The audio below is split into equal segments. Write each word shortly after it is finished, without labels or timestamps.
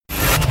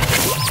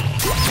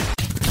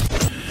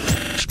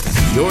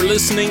You're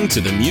listening to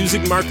the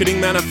Music Marketing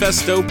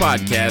Manifesto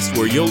podcast,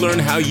 where you'll learn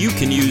how you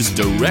can use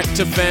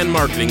direct-to-fan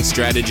marketing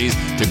strategies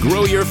to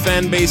grow your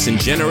fan base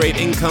and generate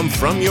income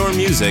from your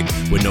music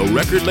with no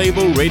record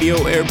label, radio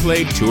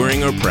airplay,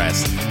 touring, or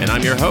press. And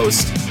I'm your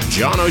host,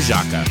 John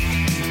Oszaka.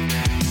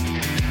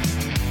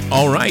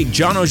 All right,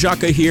 John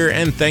Oszaka here,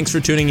 and thanks for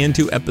tuning in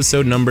to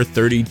episode number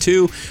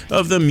 32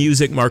 of the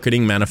Music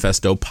Marketing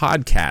Manifesto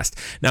podcast.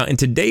 Now, in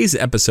today's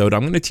episode,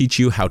 I'm going to teach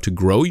you how to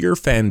grow your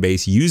fan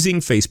base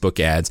using Facebook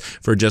ads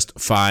for just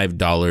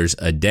 $5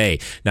 a day.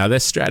 Now,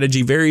 this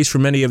strategy varies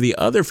from many of the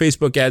other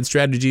Facebook ad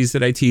strategies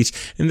that I teach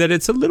in that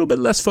it's a little bit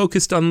less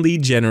focused on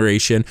lead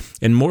generation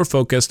and more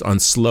focused on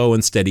slow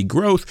and steady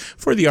growth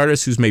for the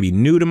artist who's maybe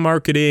new to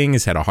marketing,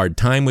 has had a hard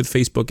time with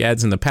Facebook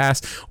ads in the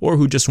past, or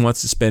who just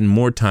wants to spend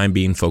more time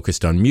being focused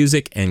on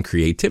music and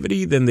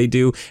creativity than they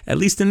do, at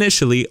least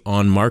initially,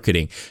 on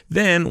marketing.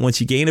 Then,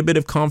 once you gain a bit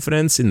of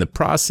confidence in the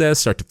process,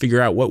 start to figure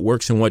out what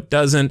works and what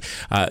doesn't,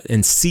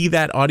 and see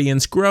that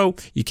audience grow,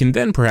 you can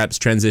then perhaps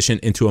transition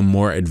into a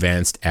more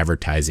advanced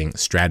advertising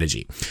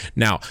strategy.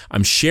 Now,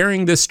 I'm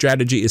sharing this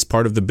strategy as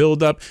part of the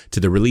build-up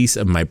to the release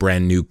of my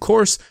brand new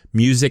course,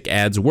 Music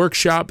Ads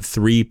Workshop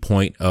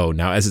 3.0.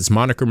 Now, as its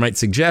moniker might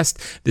suggest,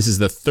 this is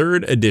the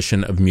third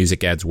edition of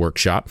Music Ads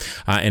Workshop,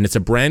 and it's a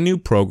brand new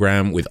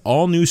program with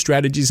all new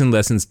strategies and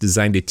lessons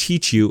designed to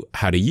teach you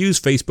how to use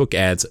Facebook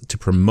ads to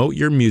promote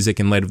your music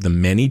in light of the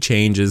many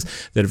changes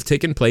that have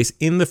taken place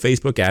in the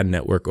Facebook ad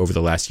network over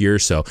the last year or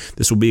so.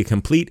 This will be a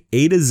complete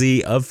A to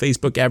Z of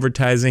Facebook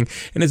advertising,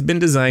 and it's been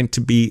designed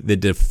to be the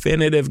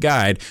definitive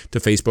guide to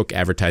Facebook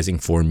advertising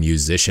for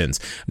musicians.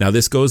 Now,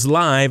 this goes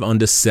live on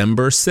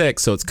December 6th,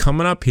 so it's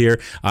coming up here,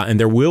 and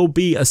there will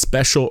be a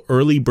special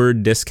early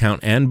bird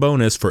discount and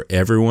bonus for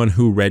everyone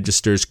who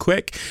registers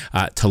quick.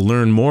 To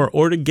learn more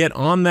or to get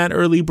on that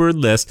early bird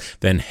list,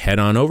 then head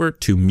on over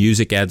to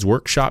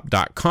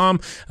musicadsworkshop.com.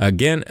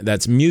 Again,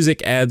 that's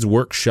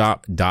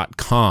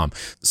musicadsworkshop.com.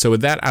 So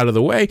with that out of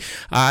the way,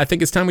 I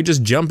think it's time we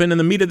just jump into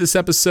the meat of this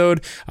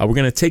episode. We're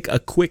going to take a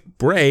quick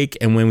break,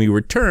 and when we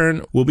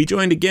return, we'll be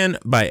joined again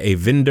by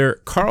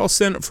Eyvinder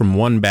Karlsson from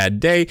One Bad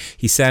Day.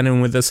 He sat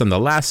in with us on the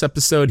last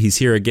episode. He's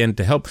here again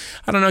to help,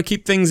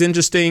 keep things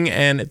interesting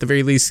and at the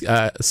very least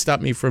stop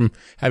me from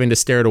having to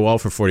stare at a wall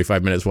for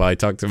 45 minutes while I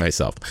talk to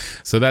myself.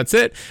 So that's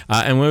it.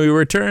 And when we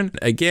return,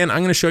 again, I'm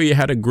going to show you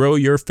how to grow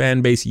your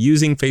fan base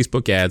using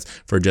Facebook ads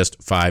for just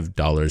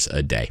 $5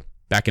 a day.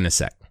 Back in a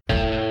sec.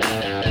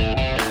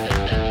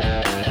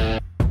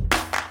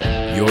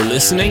 You're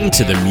listening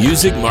to the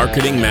Music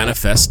Marketing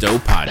Manifesto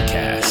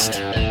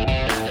podcast.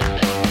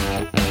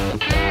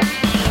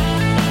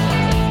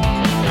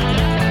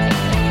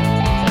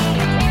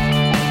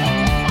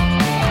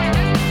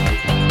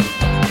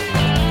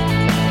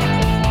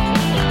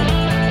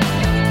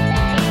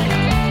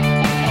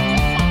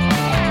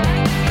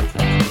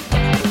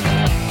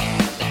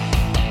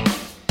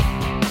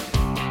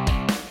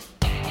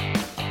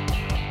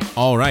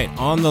 All right,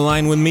 on the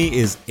line with me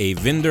is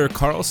Eyvinder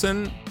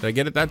Karlsson. Did I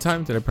get it that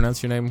time? Did I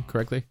pronounce your name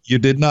correctly? You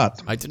did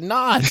not. I did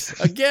not.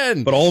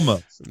 Again. But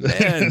almost.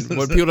 Man,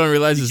 what people don't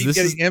realize is this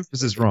is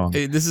emphasis wrong.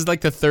 This is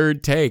like the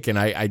third take, and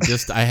I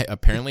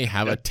apparently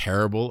have a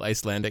terrible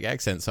Icelandic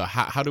accent. So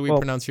how do we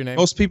pronounce your name?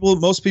 Most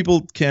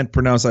people can't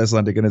pronounce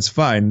Icelandic, and it's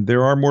fine.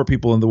 There are more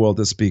people in the world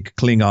that speak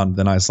Klingon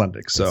than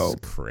Icelandic. So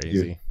that's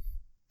crazy.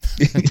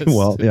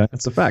 Well, yeah,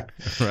 it's a fact.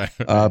 Right.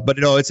 But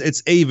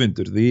it's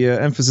Eyvinder. The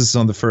emphasis is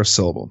on the first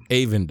syllable.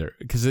 Eyvinder,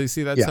 because you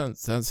see that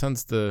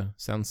sounds the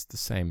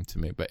same to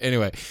me. But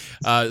anyway,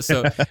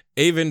 so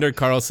Eyvinder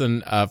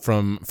Karlsson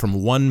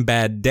from One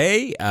Bad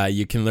Day.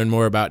 You can learn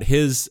more about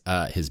his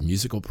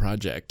musical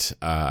project.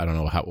 I don't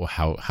know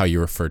how you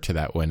refer to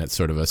that when it's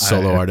sort of a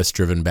solo artist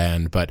driven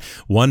band, but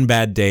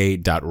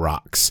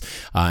onebadday.rocks,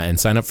 and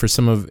sign up for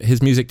some of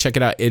his music. Check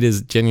it out. It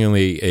is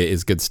genuinely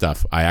is good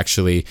stuff.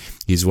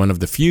 He's one of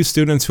the few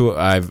students who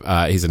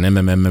he's an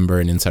MMM member,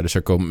 an Insider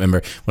Circle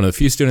member, one of the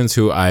few students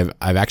who I've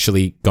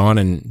actually gone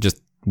and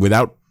just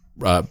without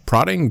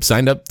prodding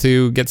signed up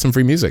to get some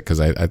free music because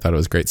I thought it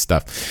was great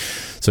stuff.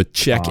 So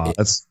check it.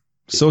 That's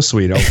so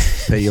sweet. I'll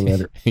pay you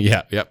later.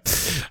 Yeah.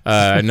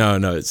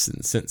 No,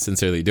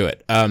 sincerely do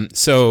it.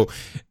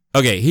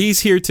 Okay,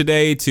 he's here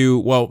today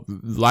to,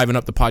 liven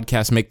up the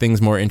podcast, make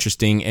things more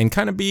interesting, and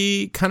kind of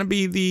be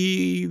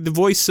the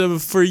voice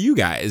for you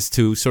guys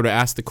to sort of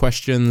ask the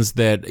questions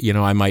that,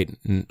 I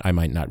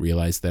might not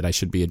realize that I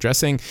should be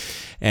addressing.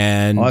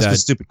 And I'll ask the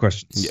stupid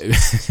questions.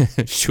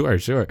 Sure.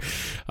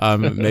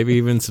 Maybe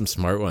even some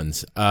smart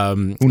ones.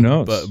 Who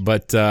knows?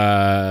 But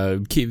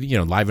keep,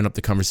 liven up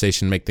the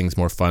conversation, make things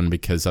more fun,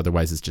 because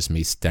otherwise it's just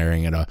me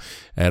staring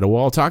at a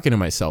wall talking to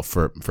myself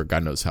for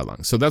God knows how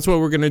long. So that's what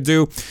we're going to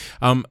do.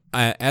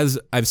 As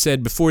I've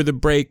said before the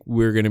break,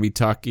 we're going to be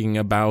talking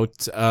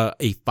about a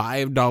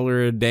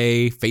 $5 a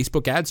day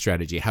Facebook ad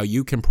strategy, how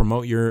you can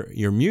promote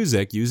your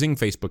music using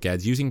Facebook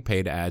ads, using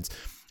paid ads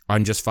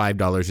on just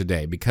 $5 a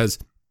day. Because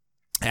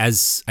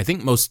As I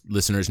think most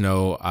listeners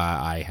know,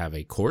 I have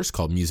a course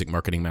called Music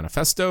Marketing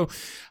Manifesto.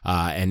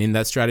 And in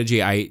that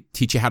strategy, I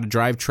teach you how to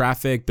drive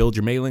traffic, build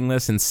your mailing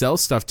list, and sell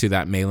stuff to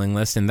that mailing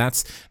list. And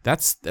that's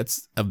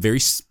a very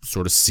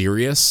sort of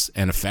serious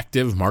and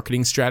effective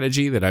marketing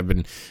strategy that I've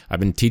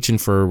been teaching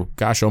for,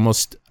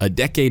 almost a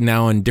decade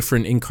now in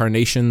different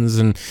incarnations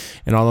and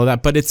all of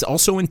that. But it's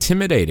also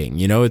intimidating.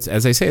 It's,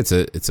 as I say, it's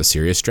a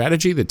serious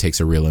strategy that takes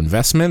a real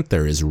investment.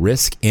 There is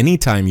risk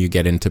anytime you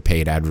get into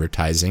paid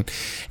advertising.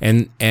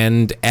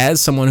 And as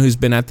someone who's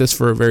been at this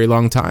for a very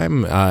long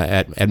time,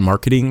 at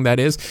marketing, that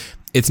is,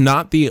 it's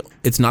not the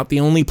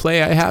only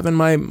play I have in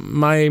my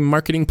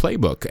marketing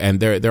playbook, and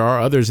there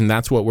are others, and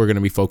that's what we're going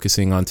to be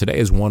focusing on today,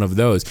 is one of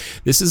those.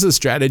 This is a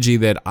strategy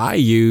that I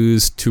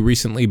used to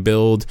recently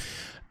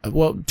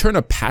turn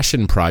a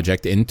passion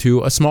project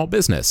into a small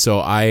business.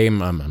 So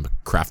I'm a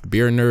craft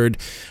beer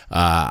nerd.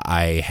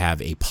 I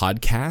have a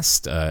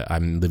podcast.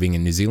 I'm living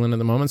in New Zealand at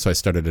the moment, so I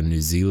started a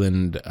New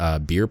Zealand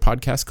beer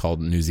podcast called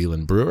New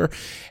Zealand Brewer,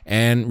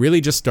 and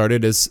really just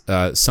started as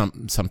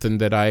something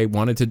that I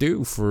wanted to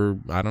do for,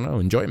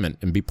 enjoyment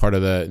and be part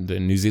of the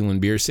New Zealand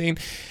beer scene.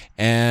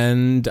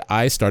 And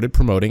I started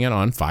promoting it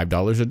on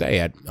 $5 a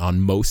day.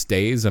 On most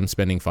days, I'm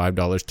spending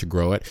 $5 to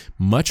grow it,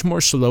 much more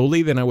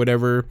slowly than I would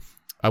ever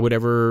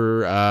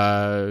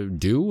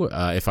do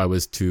if I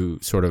was to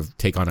sort of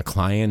take on a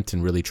client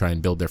and really try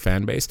and build their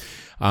fan base.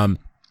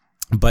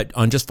 But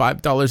on just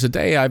 $5 a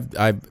day,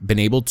 I've been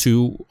able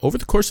to, over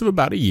the course of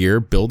about a year,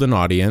 build an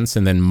audience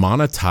and then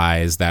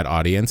monetize that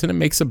audience, and it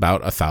makes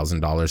about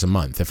 $1,000 a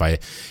month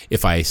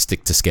if I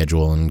stick to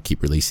schedule and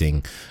keep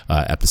releasing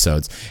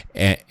episodes.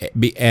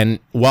 And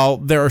while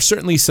there are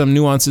certainly some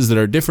nuances that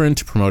are different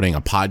to promoting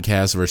a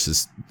podcast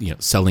versus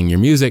selling your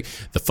music,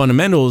 the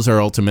fundamentals are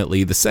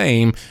ultimately the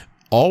same.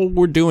 All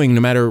we're doing, no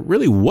matter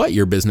really what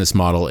your business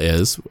model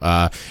is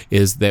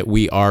that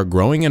we are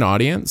growing an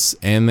audience,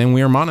 and then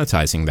we are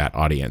monetizing that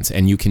audience.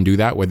 And you can do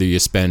that whether you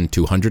spend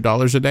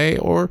 $200 a day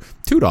or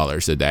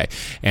 $2 a day.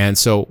 And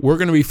so we're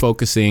going to be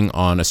focusing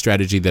on a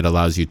strategy that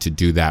allows you to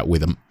do that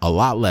with a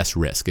lot less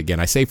risk. Again,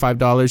 I say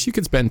 $5, you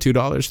could spend $2,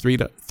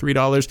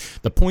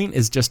 $3. The point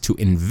is just to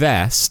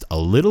invest a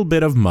little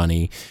bit of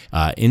money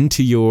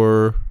into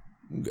your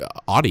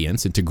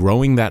audience, into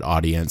growing that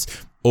audience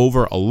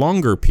over a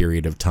longer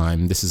period of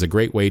time. This is a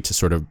great way to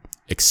sort of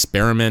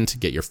experiment,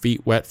 get your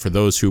feet wet for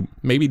those who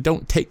maybe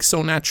don't take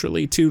so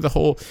naturally to the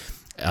whole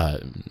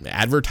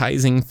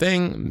advertising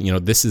thing.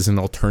 This is an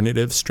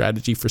alternative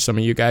strategy for some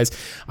of you guys.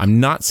 I'm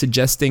not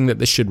suggesting that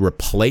this should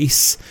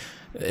replace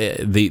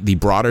the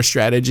broader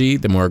strategy,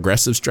 the more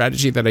aggressive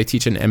strategy that I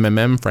teach in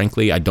MMM.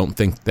 Frankly, I don't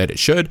think that it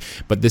should,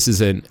 but this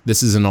is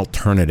an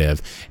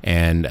alternative,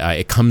 and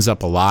it comes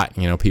up a lot.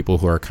 People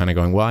who are kind of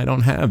going, well, I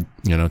don't have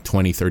 $20, $30,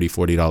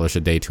 $40 a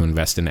day to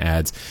invest in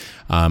ads,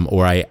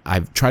 or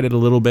I've tried it a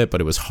little bit, but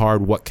it was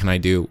hard. What can I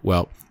do?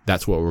 Well,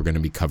 that's what we're going to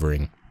be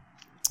covering.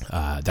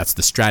 That's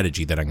the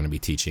strategy that I'm going to be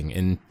teaching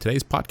in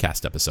today's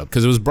podcast episode,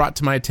 because it was brought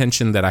to my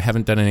attention that I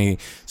haven't done any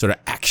sort of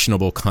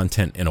actionable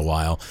content in a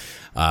while,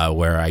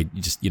 where I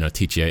just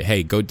teach you,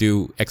 hey, go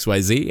do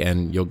XYZ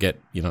and you'll get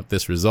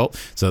this result.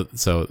 So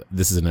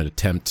this is an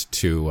attempt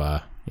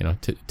to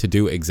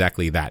do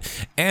exactly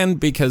that. And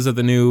because of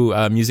the new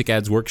Music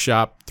Ads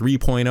Workshop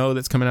 3.0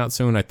 that's coming out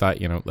soon, I thought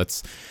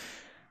let's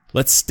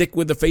stick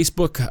with the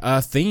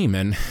Facebook theme,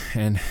 and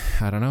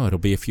I don't know, it'll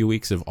be a few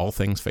weeks of all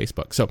things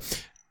Facebook. So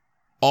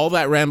all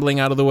that rambling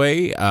out of the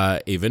way,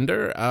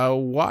 Eyvinder,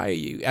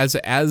 why, as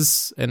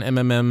an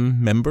MMM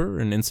member,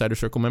 an Insider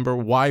Circle member,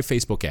 why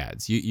Facebook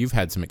ads? You've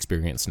had some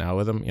experience now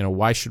with them.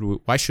 Why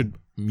should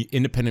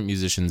independent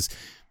musicians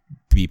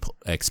be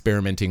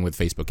experimenting with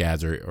Facebook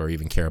ads, or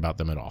even care about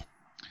them at all?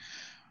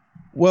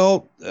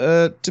 Well,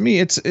 to me,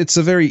 it's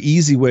a very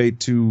easy way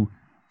to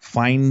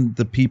find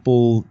the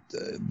people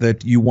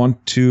that you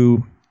want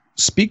to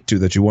speak to,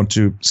 that you want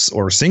to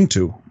or sing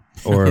to.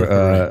 Or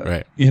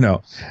right.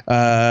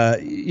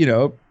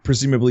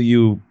 Presumably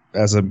you,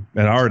 as an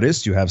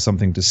artist, you have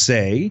something to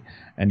say,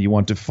 and you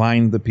want to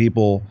find the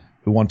people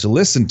who want to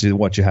listen to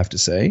what you have to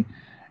say.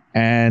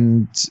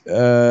 And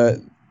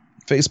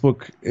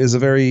Facebook is a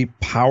very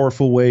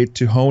powerful way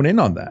to hone in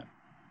on that.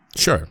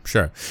 Sure.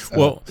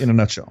 Well, in a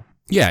nutshell.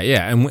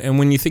 Yeah. And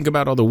when you think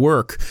about all the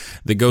work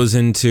that goes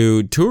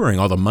into touring,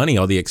 all the money,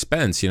 all the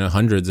expense,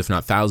 hundreds, if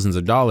not thousands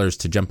of dollars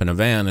to jump in a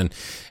van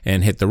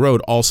and hit the road.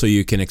 Also,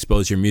 you can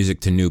expose your music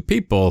to new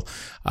people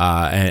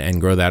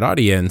and grow that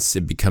audience.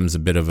 It becomes a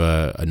bit of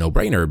a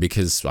no-brainer,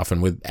 because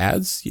often with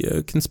ads,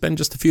 you can spend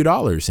just a few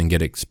dollars and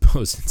get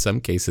exposed, in some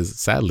cases,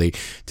 sadly,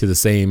 to the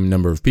same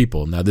number of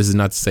people. Now, this is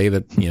not to say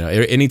that,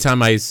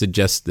 anytime I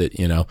suggest that,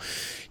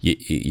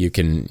 you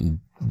can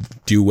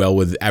do well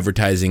with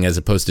advertising as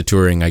opposed to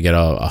touring, I get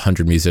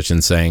 100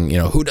 musicians saying,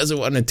 who doesn't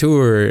want to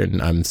tour? And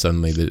I'm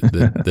suddenly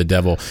the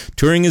devil.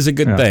 Touring is a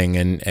good thing,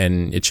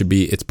 and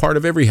it's part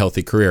of every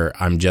healthy career.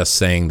 I'm just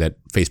saying that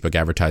Facebook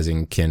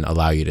advertising can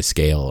allow you to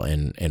scale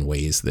in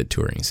ways that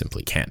touring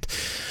simply can't.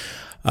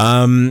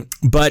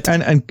 But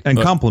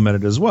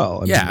complement it as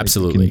well.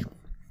 Absolutely.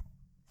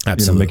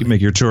 Absolutely.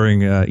 Make your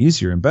touring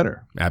easier and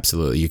better.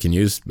 Absolutely. You can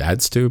use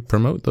ads to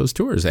promote those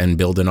tours and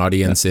build an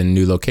audience in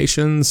new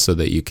locations so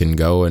that you can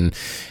go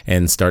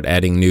and start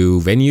adding new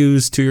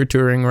venues to your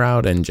touring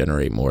route and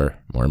generate more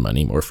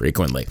money more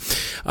frequently.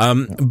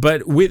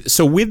 But with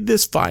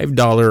this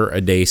 $5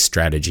 a day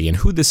strategy, and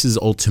who this is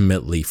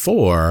ultimately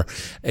for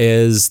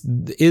is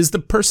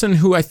the person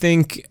who I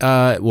think,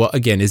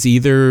 again, is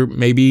either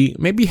maybe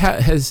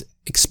has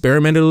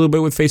experimented a little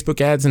bit with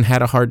Facebook ads and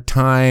had a hard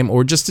time,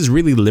 or just is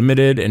really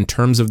limited in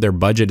terms of their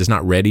budget, is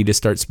not ready to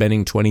start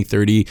spending $20,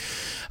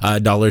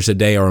 $30 a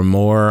day or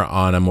more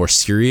on a more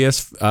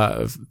serious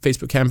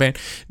Facebook campaign.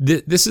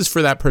 This is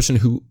for that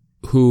person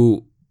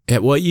who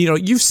well,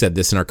 you've said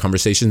this in our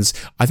conversations.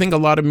 I think a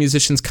lot of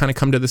musicians kind of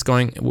come to this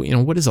going,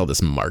 what is all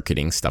this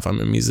marketing stuff? I'm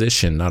a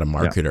musician, not a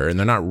marketer. And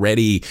they're not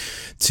ready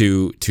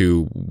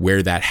to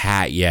wear that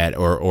hat yet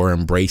or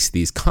embrace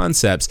these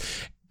concepts.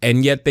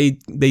 And yet they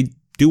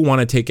do want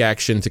to take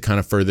action to kind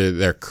of further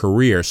their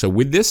career. So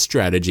with this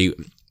strategy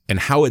and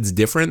how it's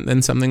different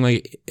than something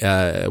like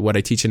what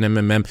I teach in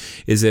MMM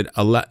is it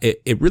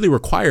really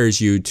requires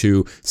you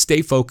to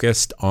stay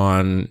focused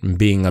on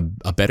being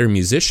a better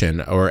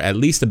musician, or at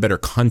least a better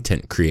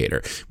content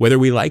creator. Whether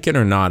we like it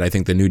or not, I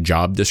think the new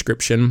job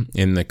description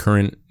in the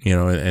current,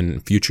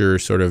 and future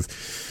sort of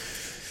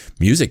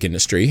music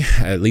industry,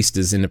 at least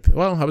as I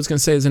was going to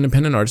say as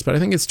independent artists, but I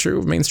think it's true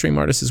of mainstream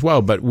artists as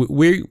well. But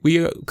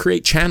we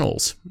create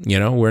channels.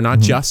 We're not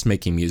just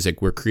making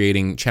music; we're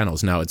creating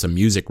channels. Now it's a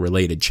music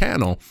related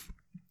channel,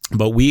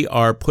 but we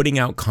are putting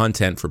out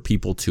content for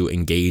people to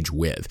engage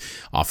with.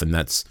 Often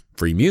that's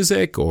free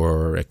music,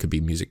 or it could be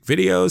music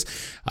videos,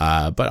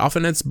 but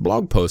often it's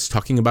blog posts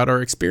talking about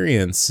our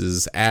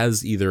experiences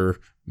as either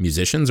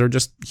musicians or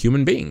just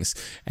human beings,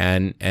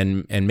 and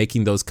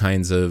making those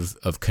kinds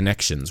of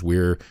connections.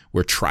 We're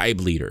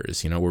tribe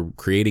leaders, we're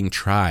creating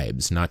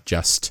tribes, not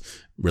just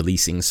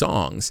releasing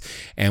songs,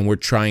 and we're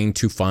trying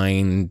to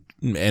find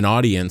an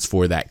audience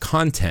for that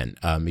content,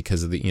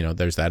 because of the,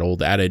 there's that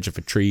old adage, if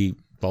a tree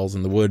falls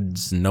in the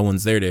woods and no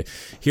one's there to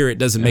hear it,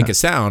 doesn't make a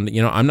sound.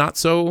 I'm not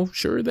so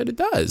sure that it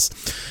does.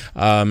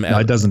 No,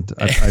 it doesn't.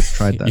 I've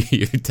tried that.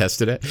 You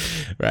tested it,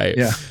 right?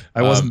 Yeah,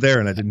 I wasn't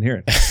there and I didn't hear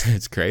it.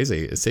 It's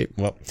crazy. See,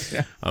 well,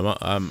 yeah.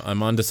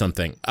 I'm onto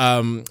something.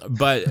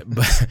 But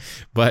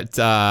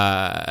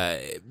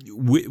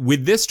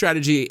with this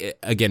strategy,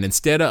 again,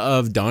 instead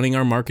of donning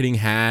our marketing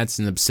hats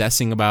and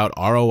obsessing about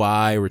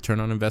ROI,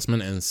 return on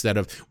investment, and instead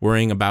of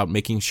worrying about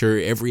making sure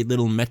every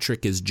little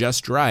metric is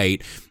just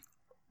right,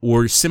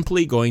 we're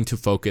simply going to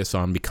focus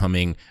on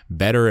becoming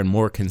better and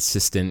more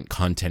consistent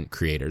content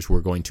creators.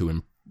 We're going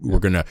to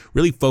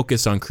really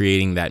focus on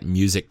creating that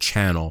music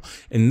channel,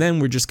 and then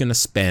we're just going to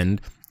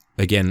spend,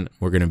 again,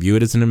 we're going to view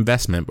it as an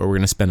investment, but we're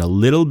going to spend a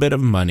little bit of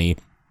money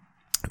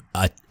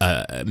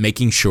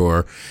making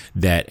sure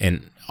that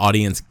an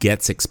audience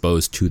gets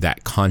exposed to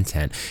that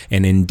content.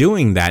 And in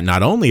doing that,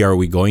 not only are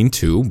we going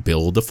to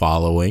build a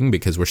following,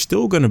 because we're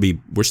still going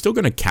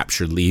to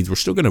capture leads, we're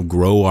still going to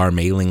grow our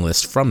mailing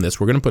list from this,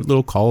 we're going to put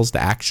little calls to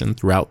action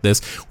throughout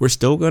this, we're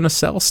still going to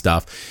sell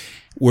stuff.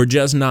 We're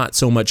just not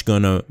so much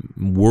going to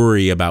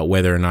worry about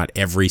whether or not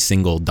every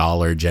single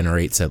dollar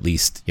generates at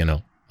least,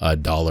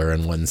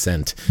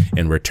 $1.01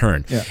 in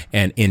return. Yeah.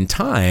 And in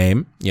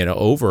time,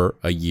 over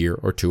a year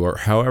or two, or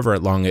however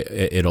long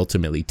it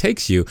ultimately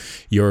takes you,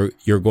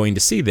 you're going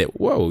to see that,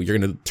 you're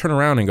going to turn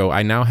around and go,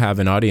 I now have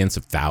an audience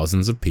of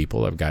thousands of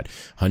people. I've got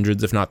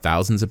hundreds, if not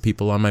thousands of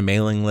people on my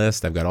mailing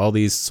list. I've got all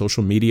these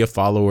social media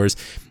followers.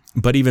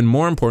 But even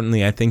more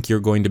importantly, I think you're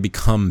going to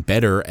become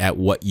better at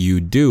what you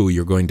do.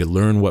 You're going to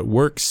learn what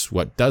works,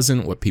 what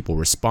doesn't, what people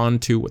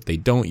respond to, what they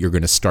don't. You're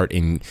going to start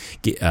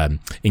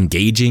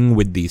engaging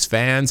with these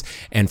fans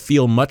and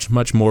feel much,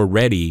 much more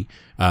ready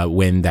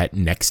when that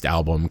next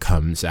album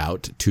comes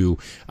out to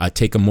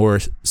take a more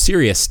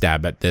serious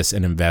stab at this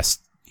and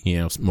invest,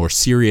 more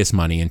serious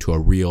money into a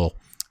real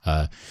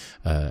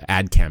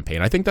ad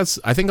campaign. I think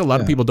a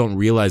lot of people don't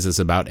realize this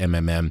about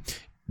MMM.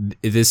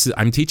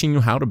 I'm teaching you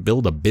how to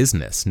build a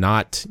business,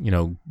 not,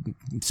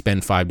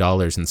 spend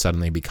 $5 and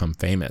suddenly become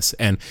famous.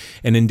 And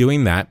in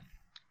doing that,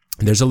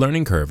 there's a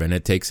learning curve, and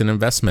it takes an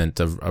investment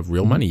of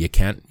real money. You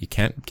can't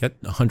get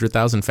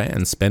 100,000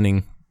 fans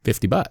spending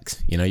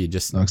 $50. You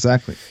just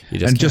exactly.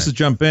 Just to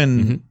jump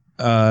in,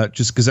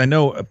 just because I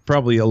know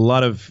probably a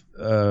lot of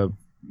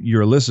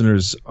your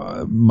listeners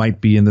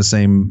might be in the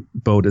same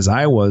boat as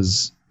I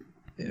was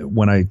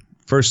when I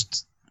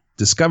first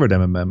discovered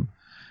MMM.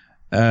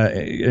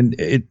 And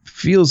it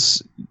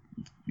feels,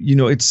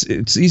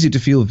 it's easy to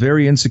feel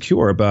very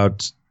insecure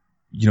about,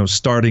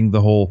 starting the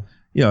whole,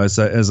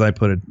 as I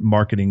put it,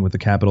 marketing with a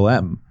capital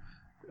M,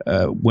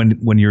 when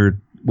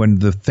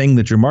the thing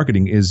that you're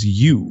marketing is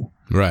you.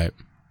 Right.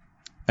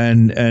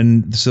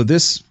 And so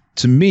this,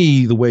 to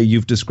me, the way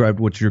you've described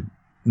what you're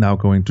now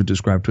going to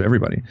describe to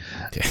everybody,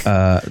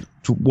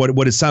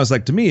 what it sounds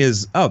like to me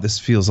is, this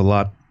feels a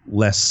lot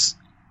less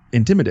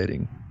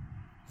intimidating.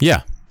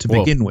 Yeah. To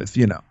begin with,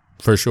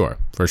 For sure,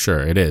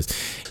 it is.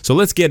 So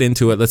let's get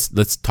into it.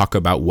 Let's talk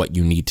about what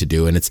you need to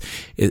do, and it's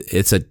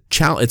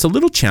a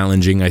little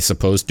challenging, I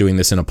suppose, doing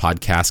this in a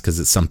podcast because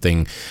it's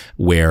something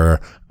where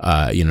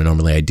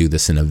normally I do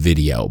this in a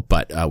video,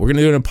 but we're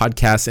gonna do it in a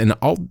podcast, and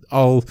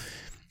I'll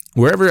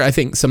wherever I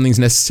think something's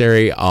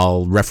necessary,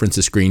 I'll reference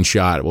a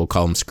screenshot. We'll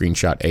call them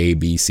screenshot A,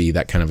 B, C,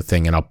 that kind of a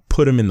thing, and I'll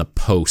put them in the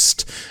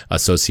post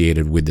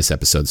associated with this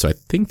episode. So I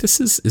think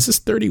is this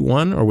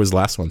 31 or was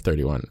last one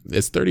 31?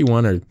 It's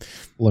 31 or...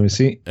 Let me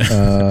see.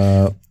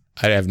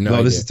 I have no idea.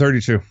 No, this is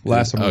 32.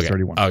 Last one was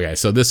 31. Okay,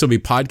 so this will be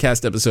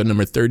podcast episode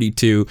number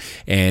 32,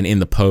 and in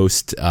the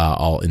post,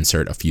 I'll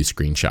insert a few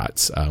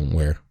screenshots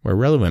where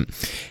relevant.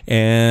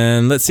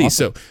 And let's see.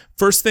 Awesome. So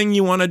first thing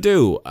you want to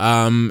do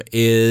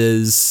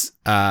is,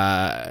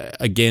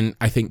 again,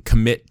 I think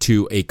commit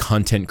to a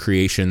content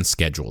creation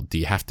schedule. Do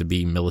you have to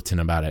be militant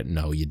about it?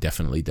 No, you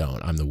definitely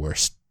don't. I'm the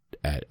worst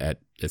at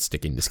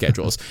sticking to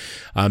schedules.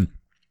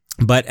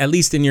 But at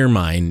least in your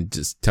mind,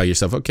 just tell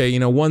yourself, okay,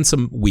 once a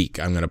week,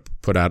 I'm going to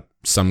put out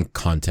some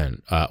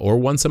content, or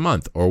once a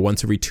month, or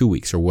once every 2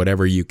 weeks, or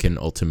whatever you can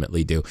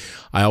ultimately do.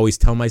 I always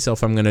tell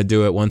myself I'm going to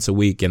do it once a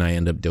week, and I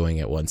end up doing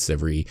it once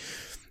every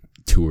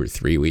 2 or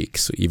 3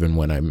 weeks, even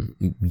when I'm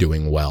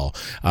doing well.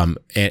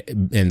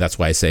 And that's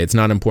why I say it's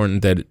not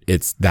important that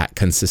it's that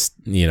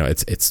consistent.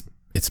 It's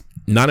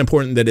not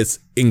important that it's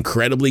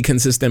incredibly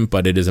consistent,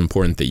 but it is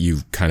important that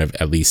you've kind of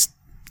at least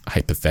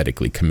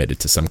hypothetically committed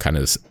to some kind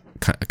of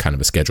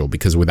a schedule,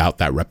 because without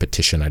that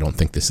repetition, I don't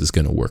think this is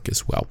going to work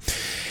as well.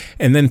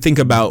 And then think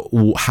about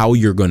how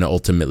you're going to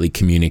ultimately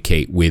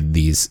communicate with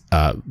this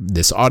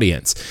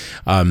audience.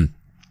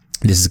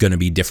 This is going to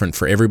be different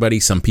for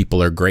everybody. Some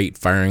people are great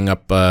firing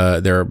up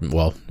I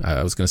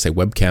was going to say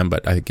webcam,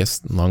 but I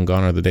guess long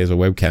gone are the days of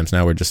webcams.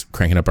 Now we're just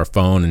cranking up our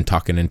phone and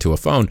talking into a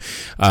phone.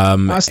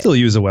 I still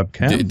use a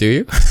webcam. Do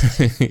you?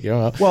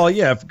 Yeah. Well,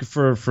 yeah,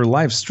 for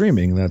live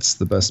streaming, that's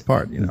the best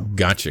part,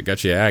 Gotcha.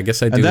 Yeah, I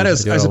guess I do. And that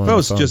is, I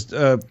suppose, just,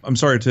 I'm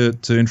sorry to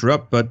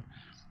interrupt, but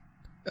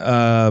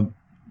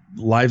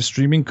live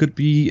streaming could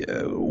be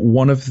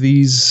one of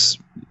these,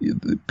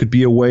 could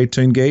be a way to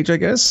engage, I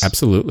guess.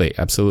 Absolutely.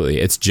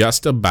 It's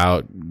just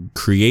about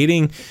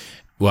creating,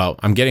 well,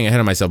 I'm getting ahead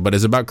of myself, but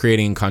it's about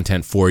creating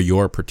content for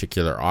your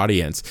particular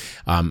audience,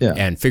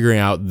 and figuring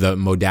out the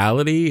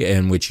modality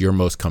in which you're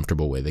most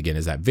comfortable with. Again,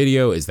 is that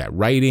video? Is that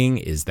writing?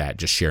 Is that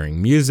just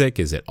sharing music?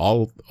 Is it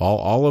all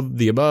of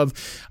the above?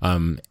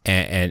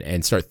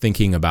 And start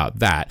thinking about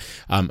that.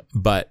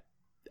 But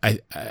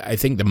I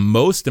think the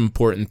most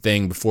important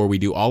thing before we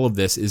do all of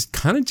this is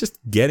kind of just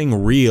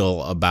getting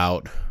real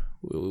about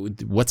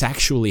what's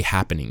actually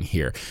happening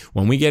here.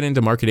 When we get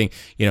into marketing,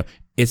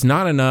 it's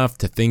not enough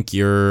to think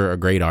you're a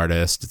great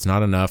artist. It's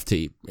not enough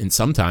to, and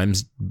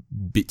sometimes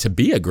to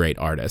be a great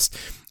artist.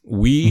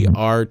 We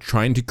are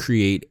trying to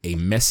create a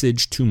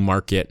message to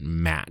market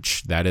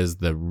match. That is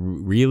the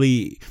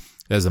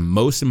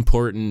most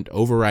important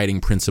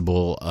overriding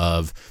principle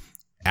of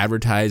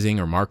advertising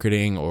or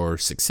marketing or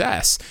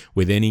success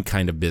with any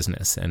kind of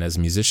business. And as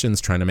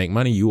musicians trying to make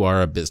money, you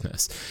are a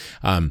business.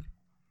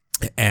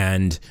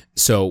 And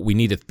so we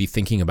need to be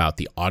thinking about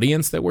the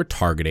audience that we're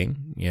targeting.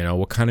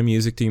 What kind of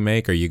music do you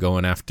make? Are you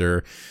going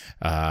after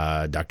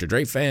Dr.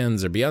 Dre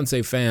fans or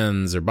Beyonce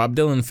fans or Bob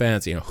Dylan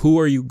fans? Who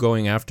are you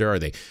going after? Are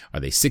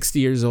they 60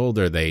 years old?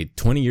 Are they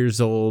 20 years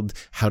old?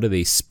 How do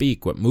they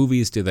speak? What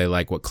movies do they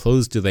like? What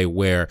clothes do they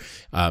wear?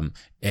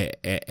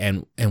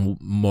 And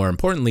more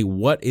importantly,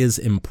 what is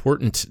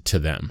important to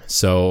them?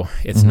 So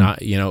it's not,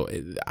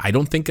 I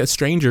don't think a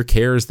stranger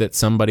cares that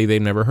somebody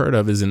they've never heard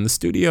of is in the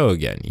studio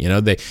again.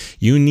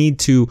 You need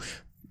to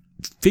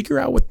figure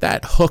out what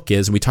that hook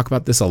is. We talk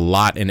about this a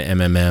lot in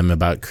MMM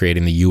about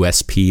creating the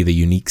USP, the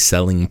unique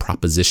selling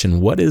proposition.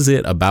 What is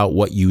it about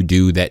what you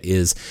do that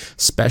is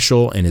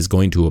special and is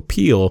going to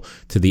appeal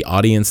to the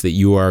audience that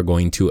you are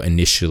going to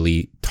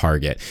initially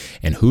target?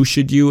 And who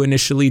should you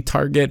initially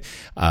target?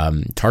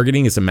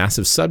 Targeting is a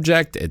massive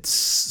subject. It's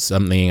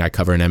something I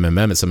cover in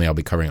MMM. It's something I'll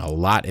be covering a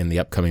lot in the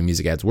upcoming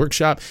Music Ads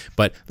Workshop,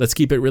 but let's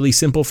keep it really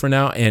simple for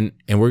now. And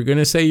we're going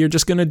to say you're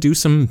just going to do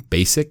some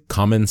basic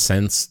common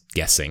sense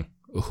guessing.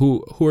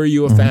 Who are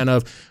you a fan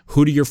of?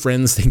 Who do your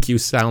friends think you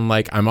sound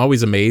like? I'm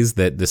always amazed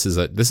that this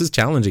is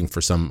challenging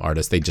for some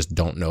artists. They just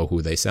don't know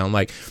who they sound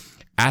like.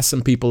 Ask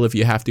some people if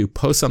you have to.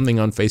 Post something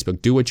on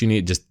Facebook. Do what you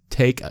need. Just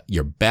take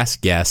your best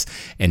guess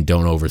and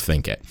don't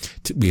overthink it,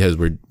 because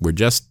we're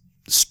just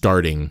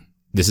starting.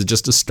 This is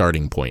just a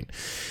starting point.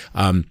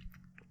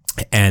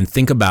 And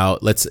think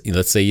about, let's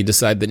say you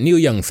decide that Neil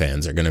Young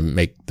fans are going to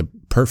make the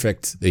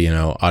perfect,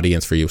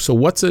 audience for you. So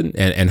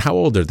and how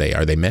old are they?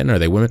 Are they men? Are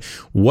they women?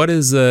 What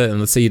is and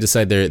let's say you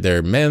decide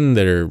they're men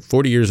that are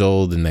 40 years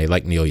old and they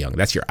like Neil Young.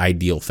 That's your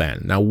ideal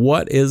fan. Now,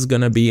 what is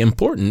going to be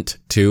important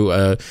to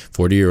a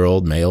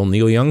 40-year-old male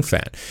Neil Young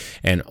fan?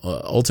 And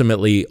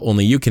ultimately,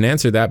 only you can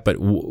answer that. But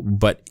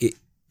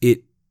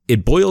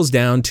it boils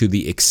down to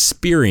the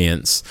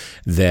experience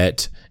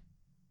that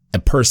a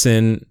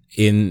person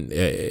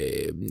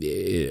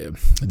that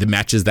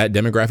matches that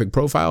demographic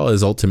profile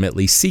is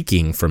ultimately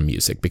seeking from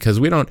music, because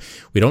we don't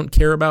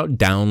care about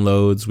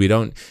downloads, we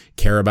don't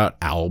care about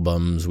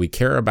albums, we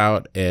care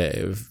about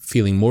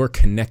feeling more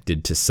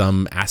connected to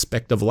some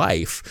aspect of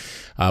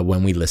life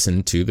when we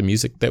listen to the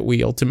music that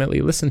we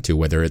ultimately listen to,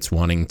 whether it's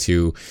wanting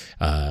to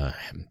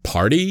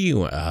party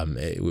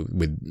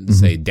with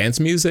say dance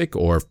music,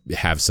 or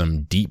have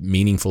some deep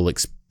meaningful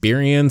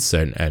experience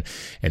and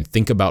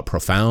think about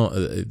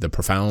the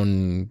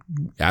profound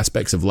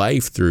aspects of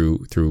life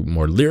through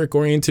more lyric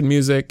oriented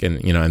music, and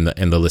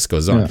the list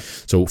goes on.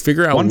 So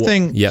figure out one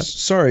thing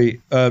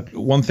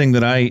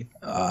that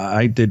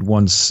I did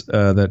once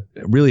that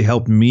really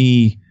helped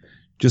me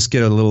just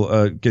get a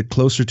little get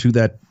closer to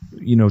that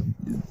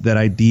that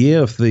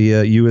idea of the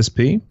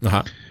USP.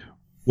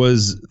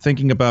 Was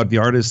thinking about the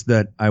artist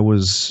that I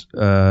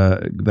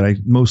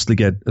mostly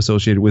get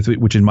associated with,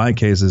 which in my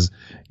case is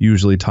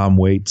usually Tom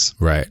Waits.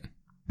 Right.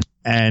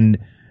 And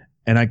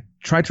I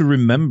try to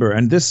remember,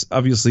 and this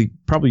obviously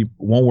probably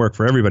won't work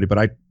for everybody,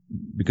 but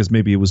because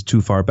maybe it was too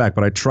far back,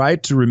 but I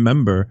tried to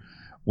remember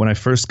when I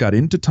first got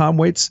into Tom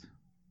Waits,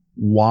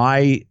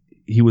 why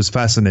he was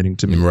fascinating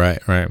to me.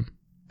 Right.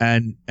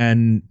 And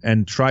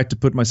tried to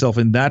put myself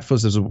in that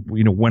footsteps.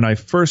 When I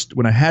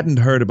hadn't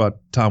heard about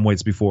Tom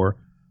Waits before,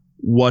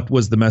 what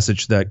was the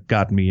message that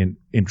got me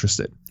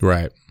interested?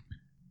 Right.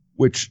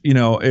 Which,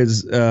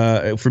 is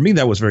for me,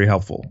 that was very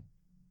helpful.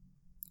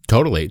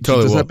 Totally.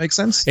 Does that make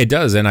sense? It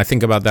does. And I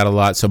think about that a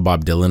lot. So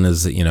Bob Dylan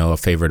is, a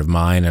favorite of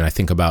mine. And I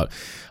think about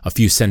a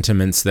few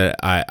sentiments that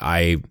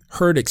I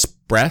heard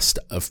expressed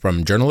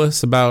from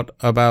journalists about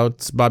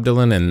Bob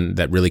Dylan, and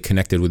that really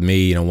connected with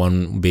me.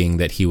 One being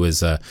that he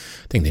was, I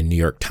think the New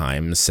York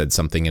Times said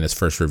something in his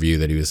first review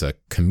that he was a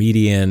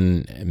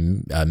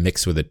comedian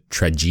mixed with a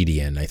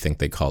tragedian, I think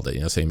they called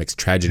it. So he mixed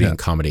tragedy and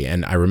comedy.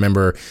 And I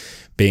remember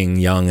being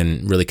young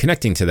and really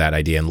connecting to that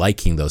idea and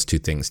liking those two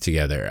things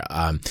together.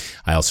 I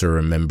also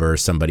remember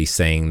somebody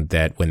saying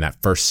that when that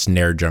first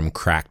snare drum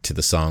cracked to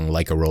the song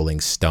Like a Rolling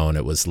Stone,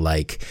 it was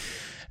like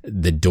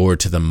the door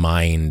to the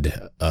mind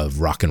of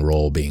rock and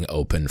roll being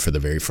opened for the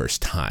very first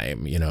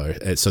time.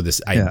 So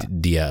this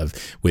idea of,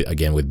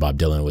 with Bob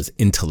Dylan, was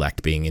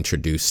intellect being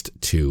introduced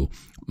to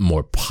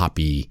more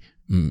poppy,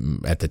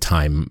 at the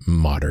time,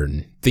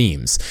 modern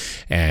themes.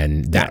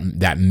 And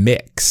that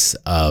mix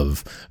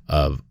of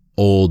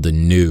old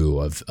and new,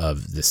 of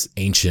this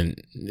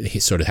ancient, he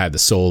sort of had the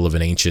soul of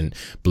an ancient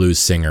blues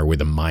singer with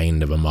the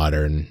mind of a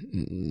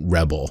modern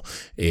rebel,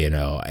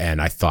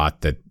 and I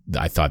thought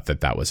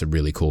that was a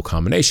really cool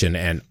combination,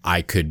 and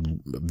I could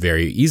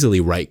very easily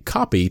write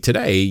copy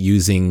today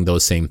using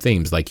those same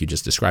themes like you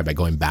just described, by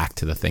going back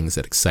to the things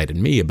that excited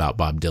me about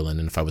Bob Dylan.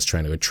 And if I was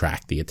trying to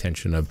attract the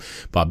attention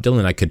of Bob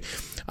Dylan,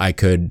 I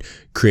could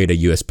create a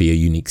USP, a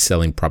unique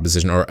selling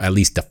proposition, or at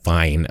least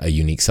define a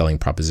unique selling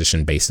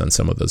proposition based on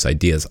some of those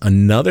ideas.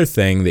 Another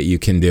thing that you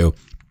can do,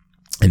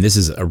 and this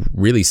is a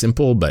really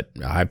simple, but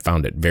I've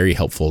found it very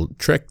helpful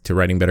trick to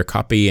writing better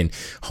copy and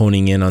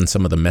honing in on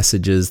some of the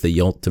messages that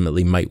you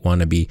ultimately might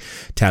want to be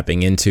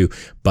tapping into,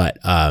 but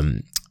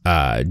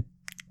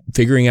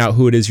figuring out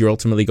who it is you're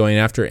ultimately going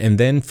after, and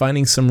then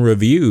finding some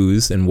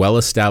reviews and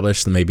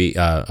well-established, maybe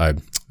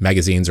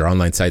magazines or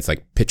online sites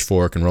like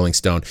Pitchfork and Rolling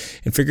Stone,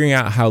 and figuring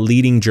out how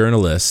leading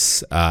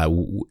journalists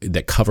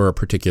that cover a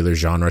particular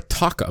genre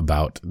talk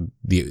about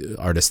the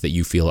artists that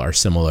you feel are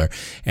similar,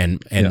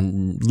 and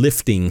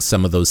lifting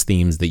some of those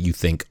themes that you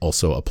think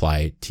also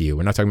apply to you.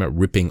 We're not talking about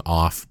ripping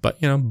off, but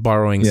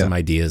borrowing some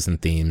ideas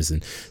and themes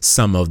and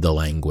some of the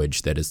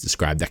language that is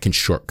described that can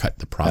shortcut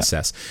the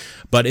process.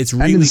 But it's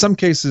really, and in some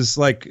cases,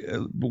 like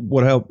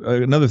what helped.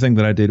 Another thing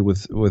that I did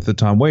with the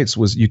Tom Waits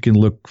was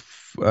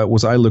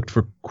I looked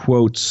for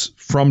quotes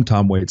from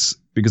Tom Waits,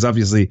 because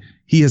obviously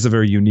he has a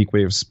very unique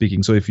way of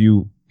speaking. So if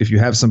you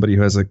have somebody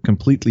who has a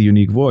completely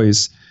unique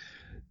voice,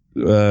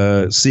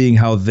 seeing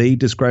how they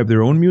describe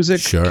their own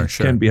music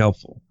can be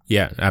helpful.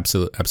 Yeah,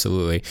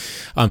 absolutely.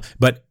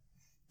 But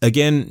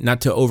again,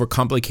 not to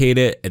overcomplicate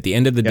it, at the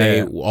end of the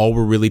day, all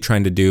we're really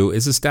trying to do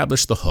is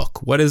establish the hook.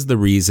 What is the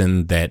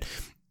reason that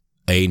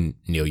a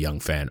Neil Young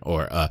fan,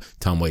 or a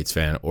Tom Waits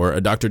fan, or a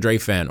Dr. Dre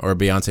fan, or a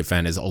Beyonce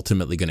fan is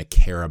ultimately going to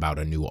care about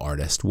a new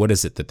artist? What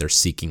is it that they're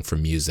seeking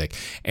from music?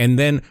 And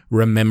then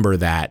remember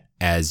that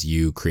as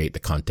you create the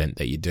content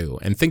that you do,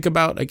 and think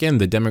about, again,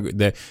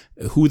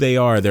 who they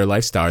are, their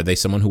lifestyle. Are they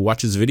someone who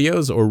watches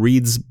videos or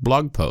reads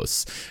blog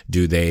posts?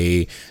 Do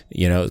they,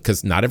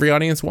 because not every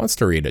audience wants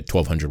to read a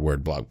 1,200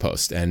 word blog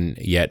post, and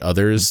yet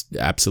others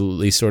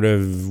absolutely sort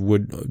of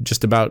would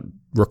just about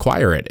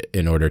require it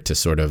in order to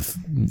sort of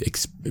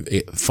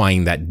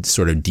find that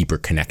sort of deeper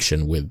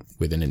connection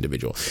with an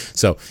individual.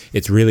 So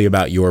it's really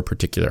about your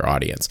particular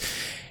audience.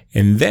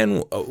 And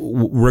then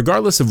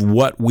regardless of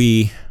what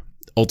we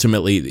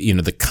ultimately,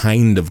 the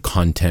kind of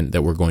content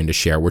that we're going to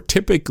share, we're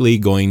typically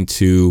going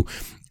to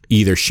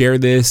either share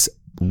this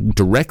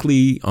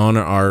directly on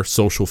our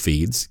social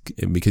feeds,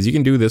 because you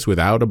can do this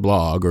without a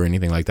blog or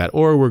anything like that,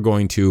 or we're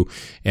going to,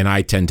 and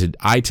I tend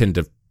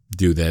to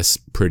do this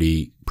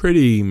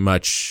pretty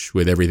much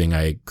with everything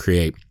I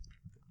create,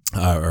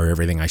 or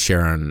everything I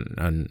share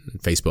on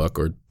Facebook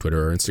or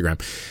Twitter or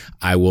Instagram,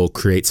 I will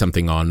create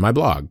something on my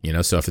blog.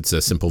 So if it's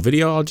a simple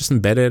video, I'll just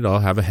embed it. I'll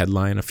have a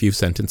headline, a few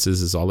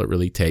sentences is all it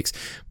really takes.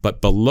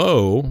 But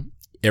below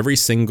every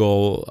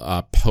single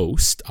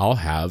post, I'll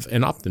have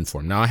an opt-in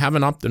form. Now, I have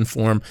an opt-in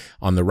form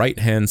on the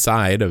right-hand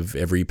side of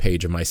every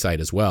page of my site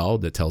as well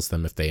that tells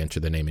them if they enter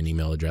the name and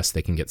email address,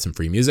 they can get some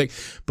free music.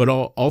 But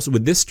I'll also,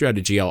 with this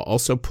strategy, I'll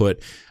also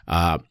put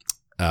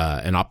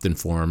an opt-in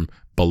form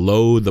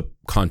below the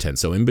content,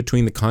 so in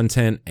between the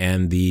content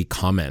and the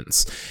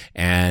comments.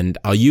 And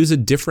I'll use a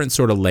different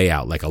sort of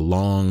layout, like a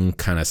long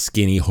kind of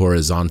skinny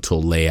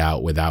horizontal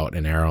layout without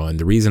an arrow. And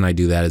the reason I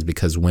do that is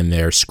because when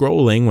they're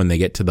scrolling, when they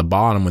get to the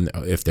bottom,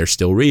 if they're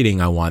still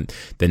reading, I want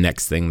the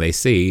next thing they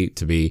see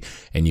to be,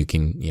 and you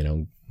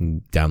can,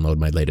 download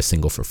my latest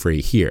single for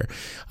free here.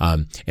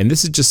 And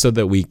this is just so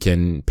that we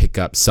can pick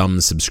up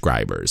some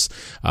subscribers.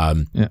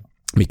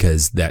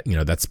 Because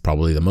that's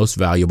probably the most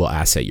valuable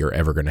asset you're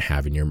ever going to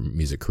have in your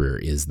music career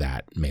is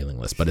that mailing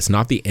list. But it's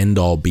not the end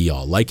all be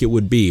all like it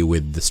would be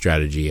with the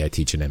strategy I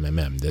teach in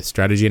MMM. The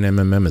strategy in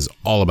MMM is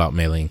all about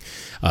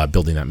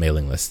building that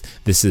mailing list.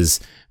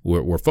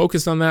 We're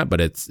focused on that, but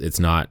it's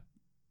not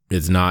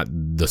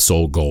the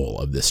sole goal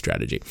of this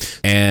strategy.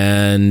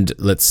 And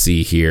let's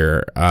see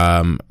here.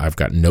 I've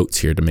got notes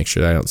here to make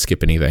sure that I don't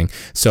skip anything.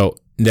 So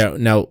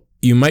now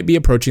you might be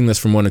approaching this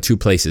from one of two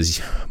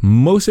places.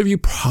 Most of you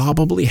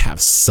probably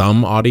have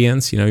some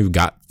audience. You've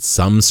got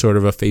some sort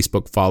of a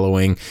Facebook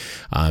following.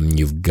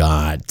 You've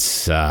got,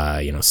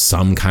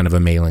 some kind of a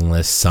mailing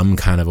list, some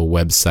kind of a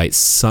website,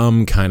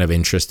 some kind of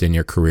interest in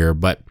your career.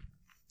 But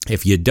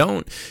if you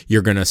don't,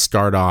 you're going to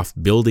start off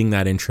building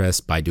that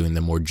interest by doing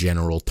the more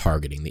general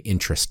targeting, the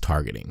interest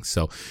targeting.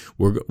 So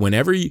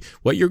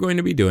what you're going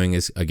to be doing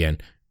is, again,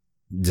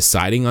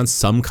 deciding on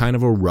some kind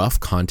of a rough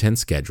content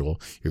schedule.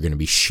 You're going to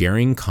be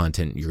sharing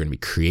content. You're going to be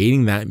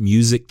creating that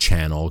music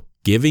channel,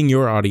 giving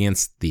your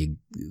audience the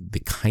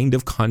kind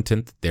of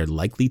content that they're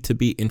likely to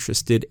be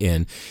interested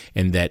in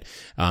and that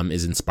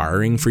is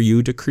inspiring for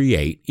you to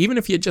create. Even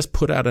if you just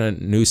put out a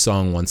new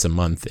song once a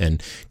month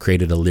and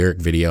created a lyric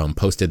video and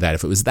posted that,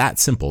 if it was that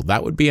simple,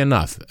 that would be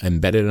enough.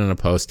 Embed it in a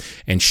post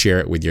and share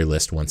it with your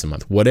list once a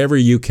month. Whatever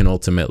you can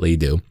ultimately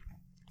do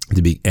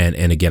to be, and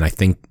again, I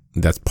think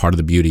that's part of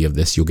the beauty of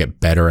this. You'll get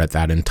better at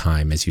that in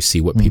time as you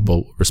see what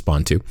people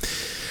respond to.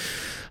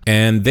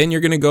 And then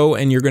you're going to go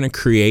and you're going to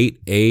create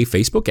a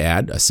Facebook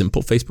ad, a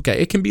simple Facebook ad.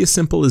 It can be as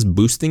simple as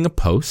boosting a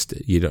post.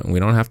 We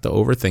don't have to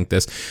overthink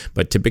this,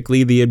 but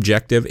typically the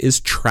objective is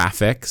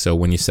traffic. So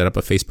when you set up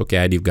a Facebook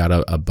ad, you've got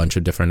a bunch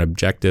of different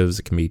objectives.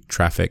 It can be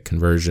traffic,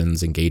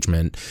 conversions,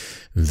 engagement,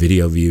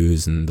 video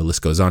views, and the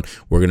list goes on.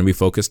 We're going to be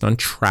focused on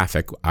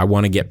traffic. I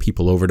want to get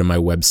people over to my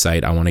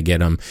website. I want to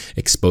get them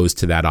exposed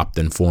to that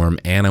opt-in form,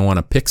 and I want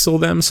to pixel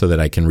them so that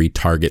I can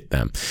retarget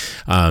them.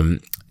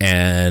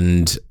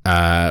 And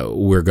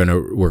we're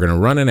gonna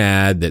run an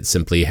ad that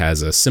simply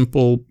has a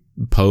simple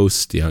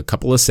post, a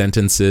couple of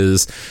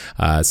sentences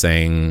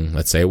saying,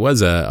 let's say it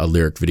was a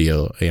lyric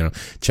video,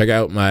 check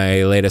out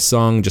my latest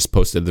song, just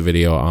posted the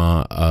video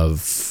of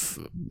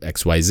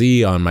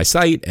XYZ on my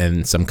site,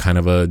 and some kind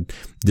of a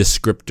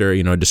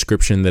descriptor, a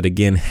description that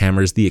again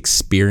hammers the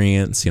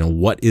experience,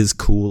 what is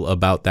cool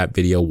about that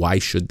video, why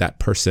should that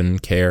person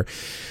care,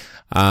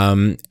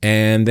 and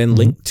then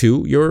link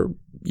to your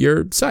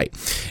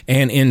site.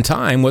 And in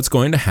time, what's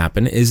going to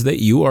happen is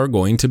that you are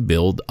going to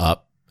build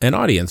up an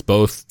audience,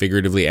 both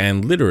figuratively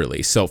and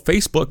literally. So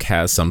Facebook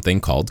has something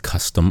called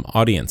custom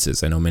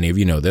audiences. I know many of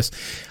you know this.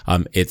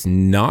 It's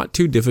not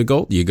too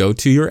difficult. You go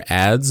to your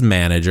ads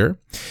manager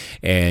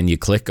and you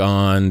click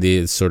on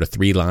the sort of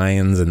three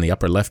lines in the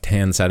upper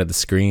left-hand side of the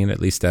screen, at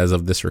least as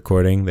of this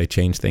recording. They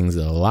change things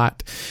a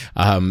lot.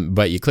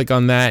 But you click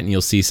on that and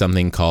you'll see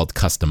something called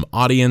custom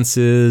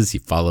audiences.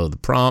 You follow the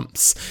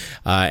prompts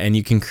and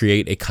you can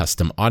create a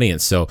custom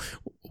audience. So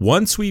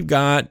once we've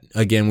got,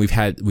 again,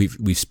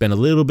 we've spent a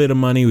little bit of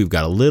money, we've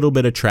got a little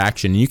bit of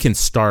traction. You can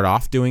start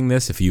off doing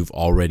this if you've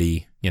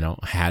already,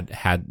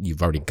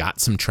 you've already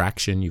got some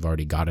traction, you've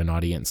already got an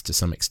audience to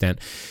some extent,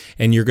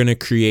 and you're going to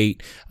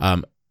create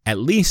at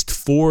least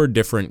 4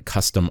 different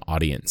custom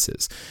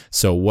audiences.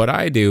 So what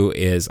I do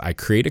is I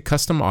create a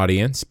custom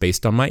audience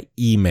based on my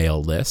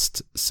email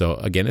list. So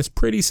again, it's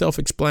pretty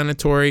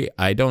self-explanatory.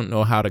 I don't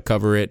know how to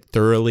cover it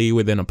thoroughly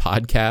within a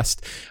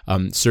podcast.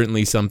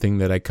 Certainly something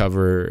that I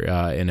cover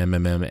in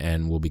MMM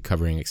and will be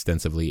covering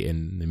extensively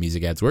in the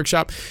Music Ads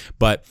Workshop.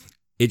 But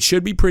it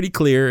should be pretty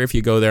clear if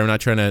you go there. I'm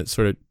not trying to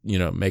sort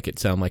of, make it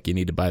sound like you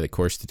need to buy the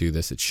course to do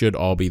this. It should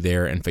all be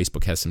there, and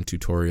Facebook has some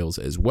tutorials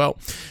as well.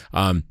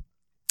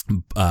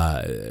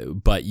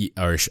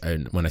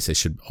 when I say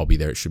should all be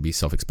there, it should be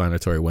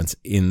self-explanatory once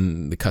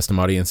in the custom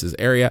audiences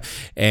area.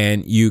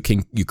 And you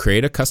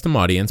create a custom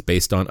audience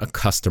based on a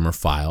customer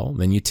file.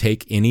 Then you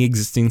take any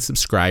existing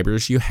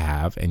subscribers you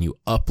have and you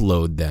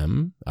upload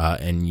them,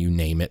 and you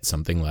name it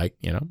something like,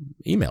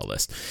 email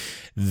list.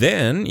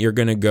 Then you're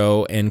going to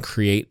go and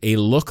create a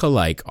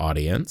lookalike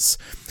audience.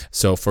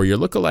 So for your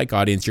lookalike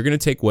audience, you're going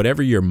to take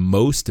whatever your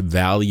most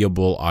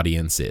valuable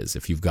audience is.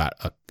 If you've got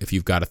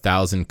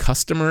 1,000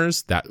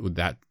 customers, that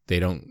it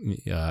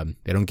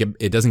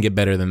doesn't get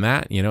better than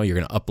that. You're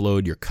going to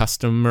upload your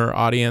customer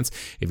audience.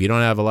 If you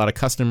don't have a lot of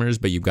customers,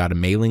 but you've got a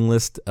mailing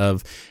list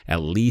of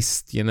at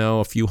least,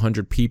 a few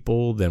hundred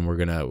people, then we're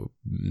going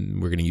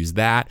to use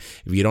that.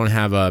 If you don't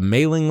have a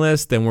mailing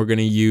list, then we're going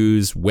to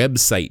use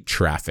website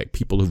traffic,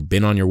 people who've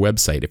been on your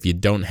website. If you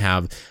don't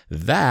have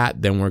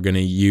that, then we're going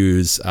to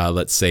use,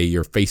 let's say,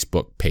 your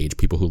Facebook page,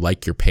 people who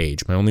like your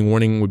page. My only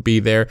warning would be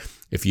there,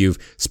 if you've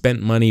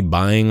spent money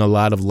buying a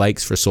lot of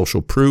likes for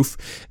social proof,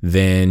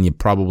 then you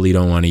probably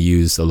don't want to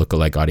use a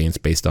lookalike audience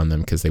based on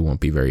them because they won't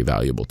be very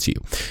valuable to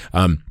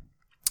you.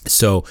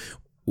 So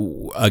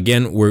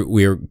again, we're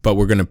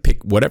going to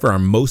pick whatever our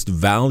most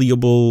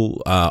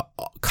valuable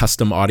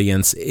custom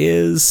audience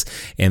is,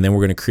 and then we're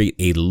going to create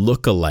a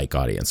lookalike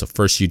audience. So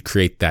first, you'd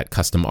create that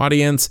custom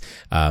audience.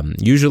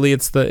 Usually,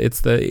 it's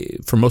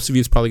for most of you,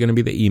 it's probably going to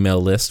be the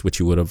email list, which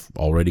you would have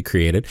already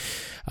created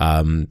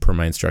per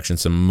my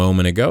instructions a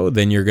moment ago.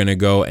 Then you're going to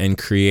go and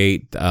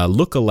create a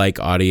lookalike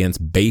audience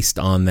based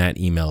on that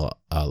email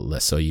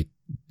list. So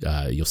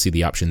you'll see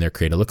the option there,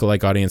 create a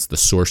lookalike audience. The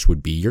source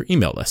would be your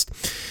email list.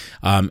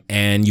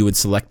 And you would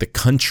select the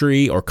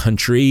country or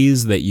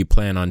countries that you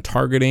plan on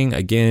targeting.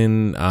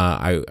 Again,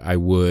 I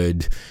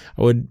would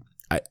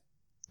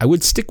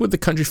stick with the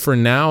countries for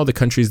now, the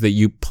countries that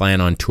you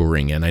plan on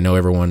touring in. I know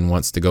everyone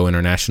wants to go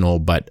international,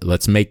 but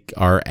let's spend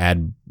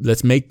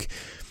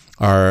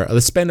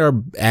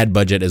our ad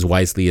budget as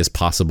wisely as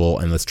possible,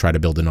 and let's try to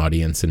build an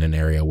audience in an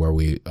area where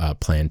we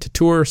plan to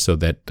tour, so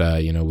that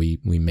we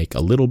make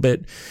a little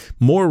bit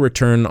more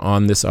return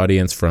on this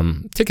audience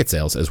from ticket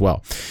sales as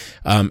well.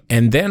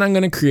 And then I'm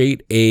going to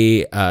create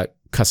a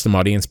custom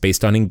audience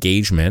based on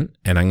engagement,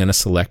 and I'm going to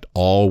select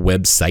all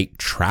website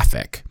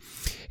traffic.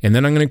 And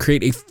then I'm going to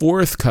create a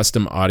fourth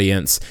custom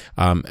audience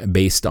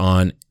based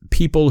on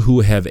people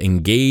who have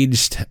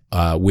engaged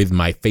with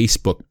my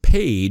Facebook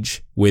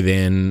page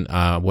within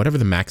whatever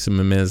the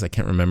maximum is. I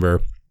can't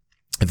remember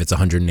if it's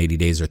 180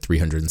 days or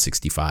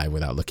 365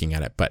 without looking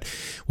at it, but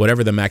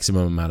whatever the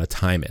maximum amount of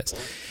time is.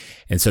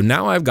 And so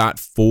now I've got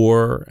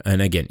 4.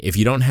 And again, if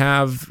you don't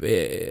have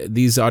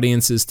these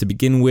audiences to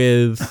begin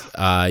with,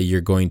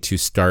 you're going to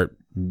start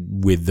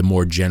with the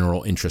more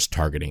general interest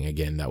targeting.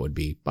 Again, that would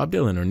be Bob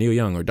Dylan or Neil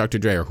Young or Dr.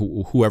 Dre or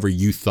whoever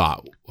you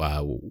thought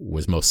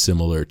was most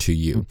similar to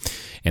you.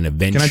 And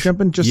eventually, can I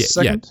jump in just a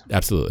second? Yeah,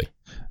 absolutely.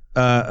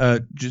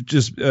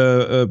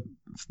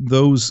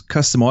 Those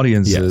custom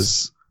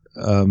audiences,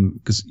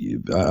 because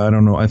I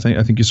don't know, I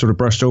think you sort of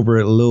brushed over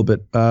it a little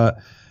bit.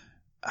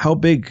 How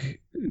big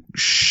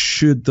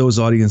should those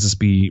audiences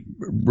be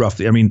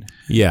roughly? I mean,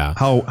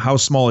 how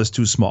small is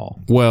too small?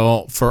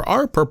 Well, for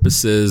our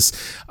purposes,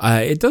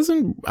 I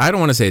don't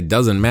want to say it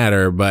doesn't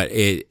matter, but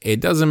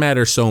it doesn't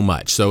matter so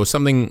much. So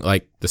something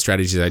like the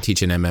strategies I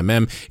teach in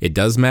MMM, it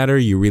does matter.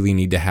 You really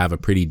need to have a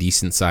pretty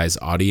decent sized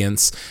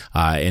audience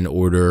in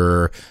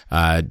order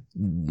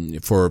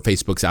for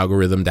Facebook's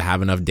algorithm to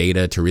have enough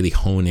data to really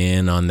hone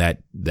in on that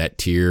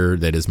tier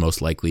that is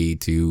most likely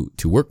to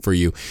work for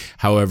you.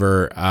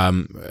 However,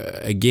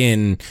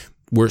 again,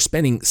 we're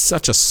spending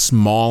such a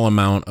small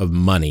amount of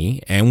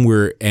money, and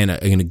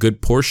a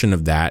good portion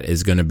of that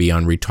is going to be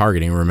on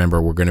retargeting.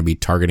 Remember, we're going to be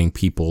targeting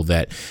people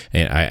that,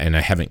 and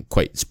I haven't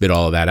quite spit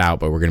all of that out,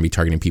 but we're going to be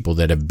targeting people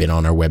that have been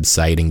on our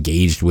website,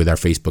 engaged with our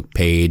Facebook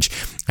page,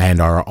 and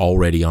are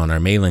already on our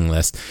mailing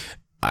list.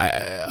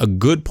 A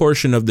good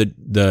portion of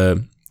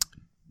the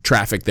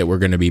traffic that we're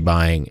going to be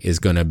buying is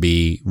going to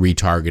be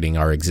retargeting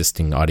our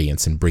existing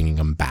audience and bringing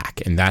them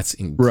back, and that's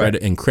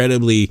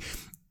incredibly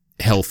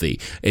healthy.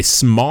 A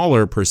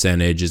smaller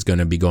percentage is going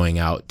to be going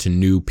out to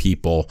new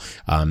people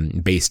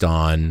based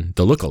on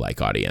the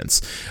lookalike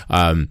audience.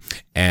 So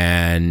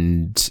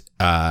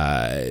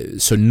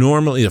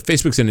normally,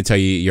 Facebook's going to tell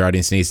you your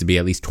audience needs to be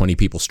at least 20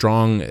 people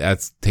strong.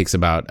 That takes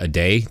about a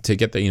day to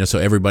get there. So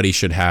everybody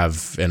should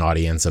have an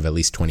audience of at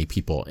least 20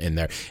 people in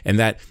there. And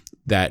that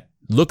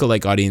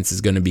lookalike audience is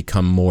going to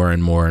become more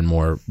and more and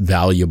more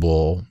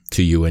valuable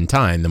to you in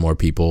time. The more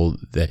people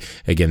that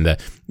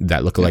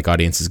lookalike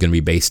audience is going to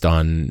be based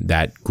on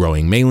that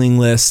growing mailing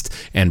list.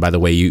 And by the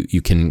way,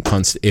 you can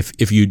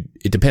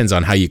it depends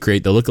on how you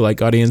create the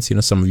lookalike audience.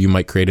 Some of you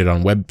might create it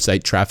on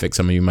website traffic.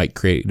 Some of you might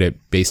create it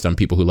based on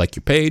people who like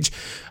your page.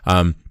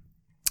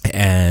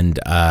 And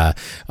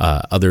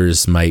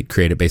others might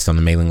create it based on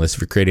the mailing list.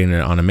 If you're creating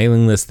it on a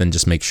mailing list, then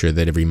just make sure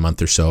that every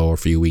month or so or a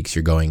few weeks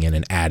you're going in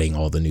and adding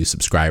all the new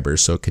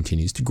subscribers so it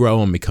continues to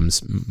grow and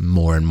becomes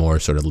more and more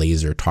sort of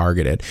laser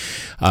targeted.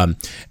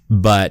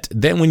 But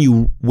then when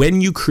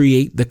you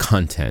create the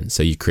content,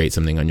 so you create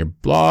something on your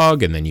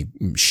blog and then you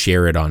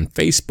share it on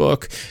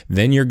Facebook,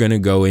 then you're going to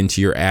go into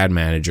your ad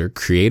manager,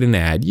 create an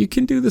ad. You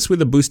can do this with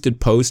a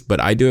boosted post,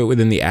 but I do it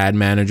within the ad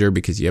manager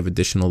because you have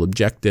additional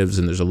objectives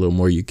and there's a little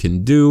more you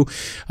can do.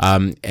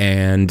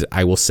 And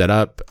I will set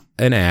up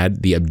an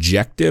ad. The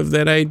objective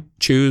that I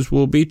choose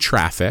will be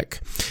traffic.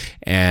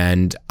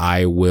 And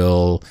I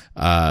will,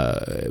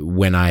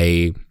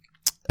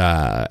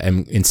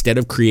 instead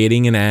of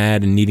creating an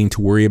ad and needing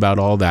to worry about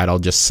all that, I'll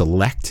just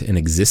select an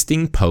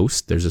existing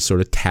post. There's a sort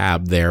of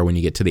tab there when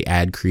you get to the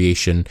ad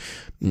creation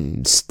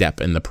step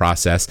in the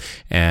process,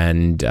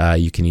 and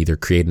you can either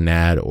create an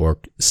ad or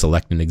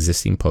select an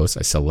existing post.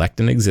 I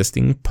select an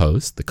existing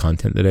post, the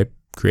content that I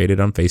created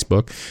on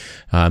Facebook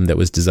that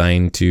was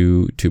designed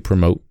to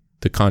promote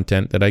the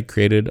content that I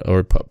created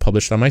or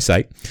published on my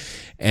site,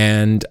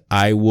 and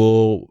I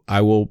will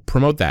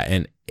promote that.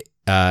 And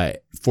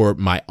for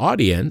my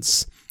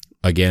audience,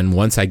 again,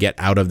 once I get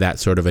out of that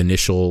sort of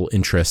initial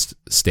interest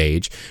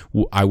stage,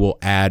 I will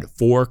add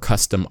 4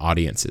 custom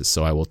audiences.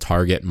 So I will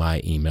target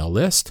my email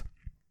list,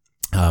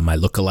 my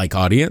lookalike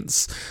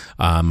audience,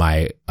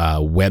 my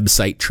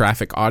website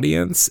traffic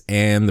audience,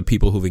 and the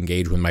people who've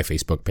engaged with my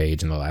Facebook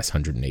page in the last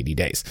 180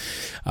 days.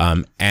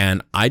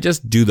 And I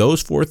just do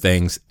those 4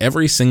 things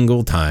every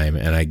single time.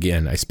 And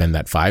again, I spend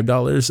that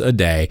 $5 a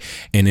day,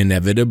 and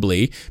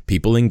inevitably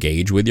people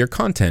engage with your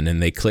content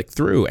and they click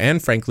through.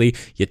 And frankly,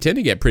 you tend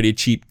to get pretty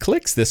cheap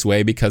clicks this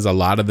way because a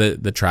lot of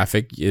the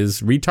traffic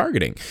is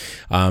retargeting.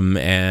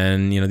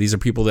 And these are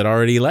people that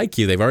already like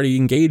you. They've already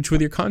engaged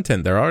with your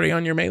content. They're already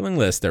on your mailing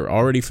list. They're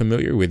already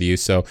familiar with you.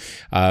 So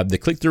the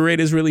click-through rate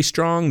is really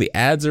strong. The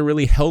ads are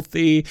really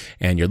healthy,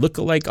 and your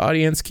lookalike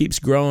audience keeps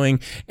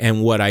growing.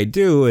 And what I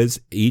do is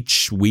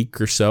each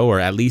week or so, or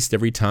at least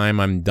every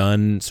time I'm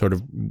done sort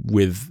of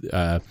with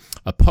a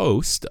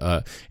post,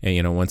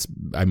 and once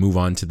I move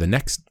on to the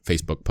next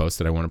Facebook post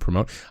that I want to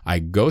promote, I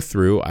go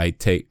through, I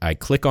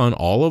click on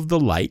all of the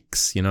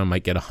likes. I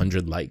might get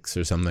 100 likes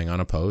or something on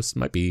a post,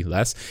 might be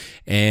less,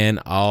 and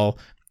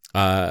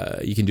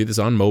you can do this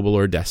on mobile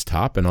or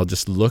desktop, and I'll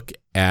just look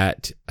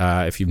at,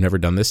 if you've never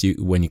done this,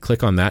 when you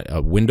click on that,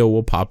 a window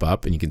will pop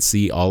up and you can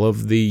see all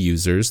of the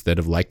users that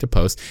have liked a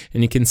post,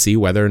 and you can see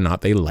whether or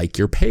not they like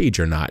your page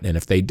or not. And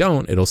if they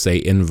don't, it'll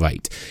say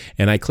invite.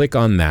 And I click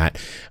on that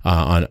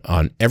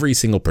on every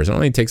single person. It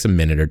only takes a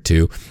minute or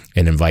two,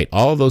 and invite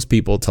all of those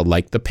people to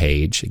like the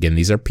page. Again,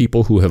 these are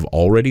people who have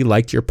already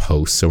liked your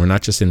post, so we're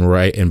not just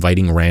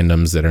inviting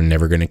randoms that are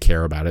never going to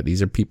care about it.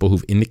 These are people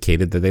who've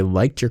indicated that they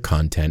liked your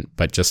content,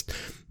 but just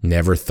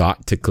never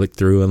thought to click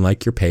through and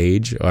like your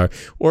page,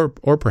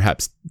 or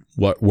perhaps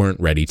weren't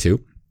ready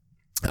to.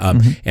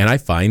 And I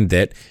find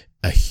that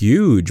a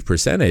huge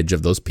percentage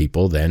of those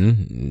people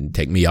then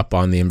take me up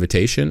on the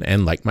invitation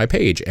and like my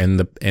page, and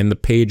the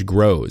page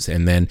grows.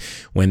 And then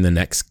when the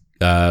next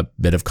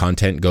bit of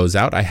content goes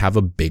out, I have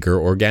a bigger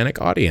organic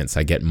audience.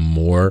 I get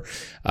more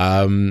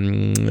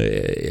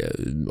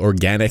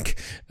organic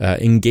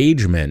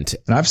engagement.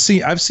 And I've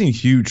seen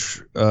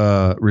huge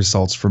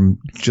results from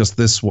just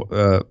this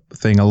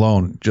thing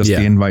alone, just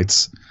the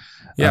invites.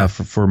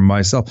 For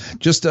myself.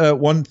 Just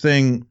one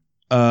thing.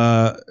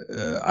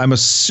 I'm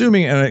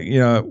assuming,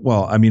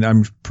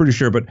 I'm pretty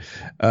sure, but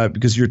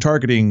because you're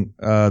targeting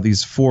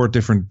these 4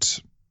 different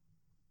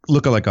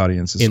lookalike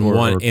audiences in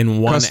one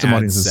custom ad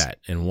audiences. set,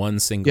 in one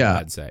single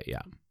ad set.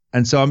 Yeah.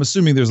 And so I'm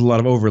assuming there's a lot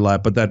of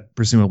overlap, but that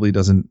presumably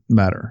doesn't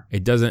matter.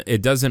 It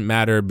doesn't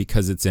matter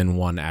because it's in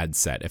one ad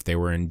set. If they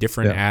were in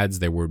different ads,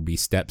 there would be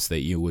steps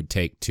that you would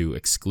take to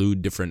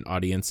exclude different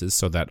audiences,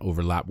 so that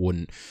overlap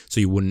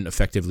you wouldn't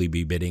effectively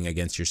be bidding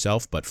against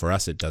yourself. But for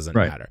us, it doesn't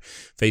matter.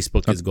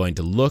 Facebook is going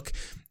to look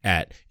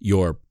at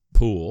your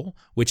pool,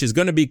 which is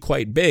going to be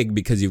quite big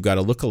because you've got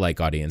a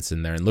lookalike audience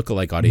in there, and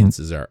lookalike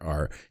audiences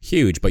are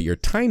huge, but your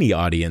tiny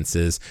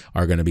audiences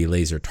are going to be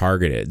laser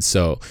targeted.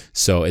 So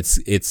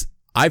it's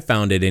I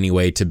found it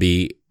anyway to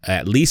be,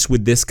 at least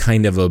with this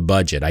kind of a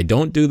budget. I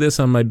don't do this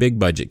on my big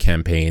budget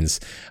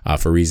campaigns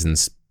for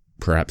reasons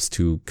perhaps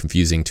too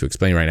confusing to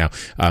explain right now.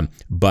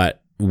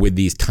 But with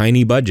these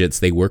tiny budgets,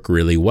 they work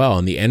really well.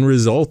 And the end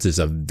result is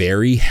a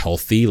very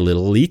healthy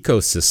little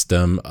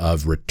ecosystem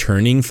of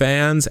returning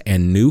fans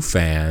and new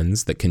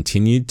fans that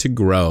continue to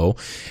grow,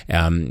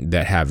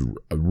 that have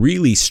a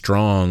really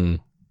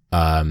strong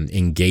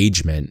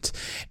engagement.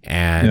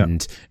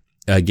 And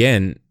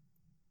again,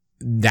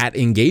 that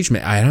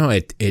engagement, I don't know,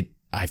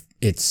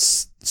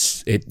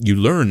 you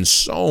learn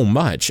so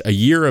much. A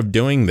year of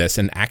doing this,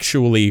 and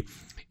actually,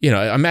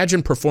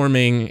 imagine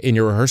performing in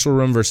your rehearsal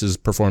room versus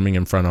performing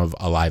in front of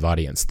a live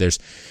audience. There's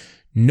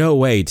no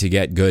way to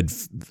get good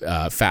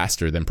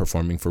faster than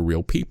performing for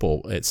real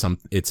people.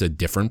 It's a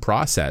different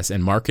process,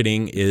 and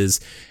marketing is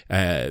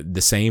the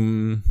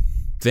same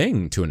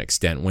thing to an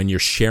extent. When you're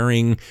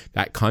sharing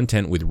that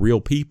content with real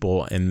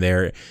people, and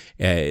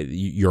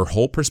your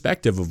whole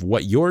perspective of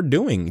what you're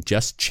doing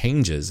just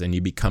changes, and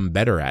you become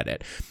better at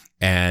it.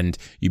 And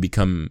you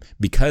become,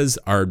 because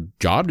our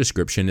job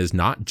description is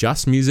not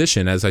just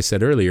musician, as I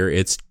said earlier,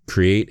 it's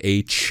create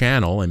a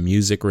channel, a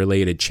music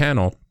related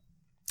channel.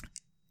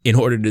 In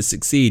order to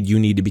succeed, you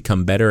need to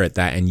become better at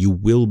that, and you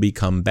will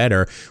become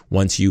better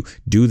once you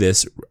do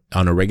this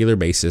on a regular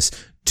basis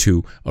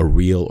to a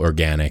real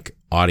organic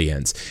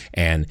audience.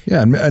 And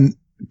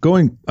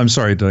going, I'm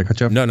sorry, did I cut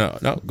you off?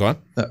 No, go on.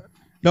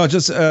 No,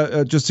 just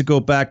to go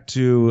back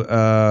to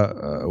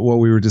what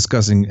we were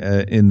discussing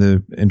in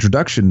the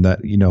introduction, that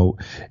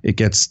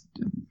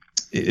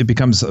it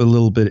becomes a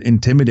little bit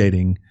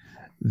intimidating.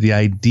 The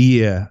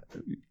idea,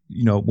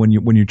 when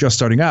you're just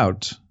starting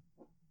out,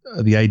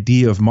 the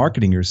idea of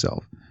marketing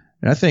yourself.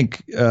 And I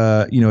think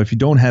if you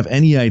don't have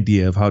any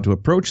idea of how to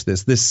approach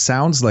this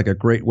sounds like a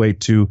great way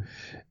to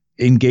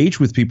engage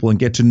with people and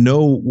get to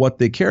know what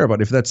they care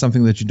about. If that's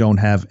something that you don't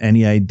have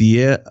any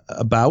idea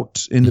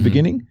about in the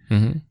beginning,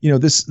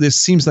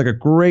 this seems like a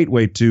great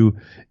way to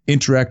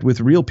interact with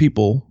real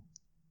people.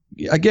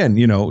 Again,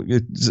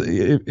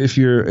 if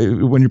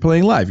when you're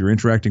playing live, you're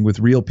interacting with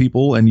real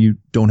people and you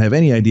don't have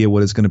any idea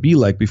what it's going to be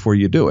like before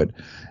you do it.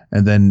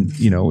 And then,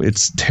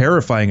 it's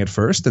terrifying at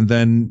first, and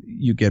then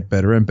you get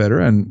better and better,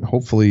 and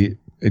hopefully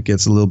it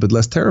gets a little bit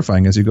less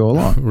terrifying as you go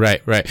along.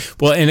 Right.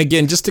 Well, and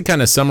again, just to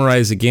kind of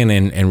summarize again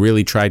and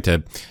really try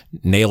to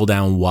nail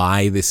down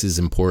why this is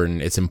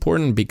important. It's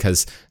important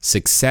because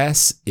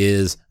success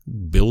is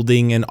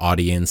building an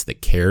audience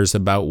that cares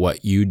about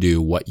what you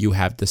do, what you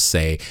have to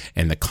say,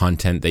 and the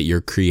content that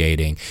you're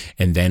creating,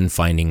 and then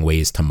finding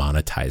ways to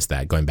monetize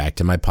that. Going back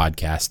to my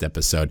podcast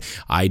episode,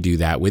 I do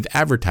that with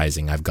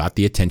advertising. I've got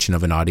the attention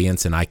of an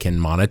audience, and I can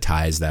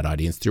monetize that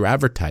audience through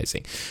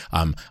advertising.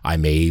 I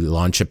may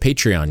launch a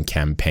Patreon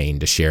campaign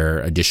to share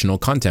additional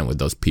content with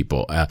those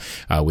people,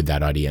 with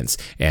that audience,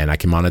 and I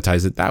can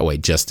monetize it that way,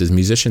 just as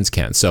musicians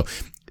can. So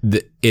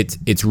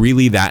it's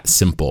really that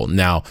simple.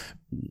 Now,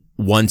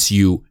 once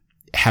you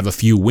have a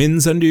few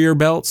wins under your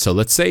belt, so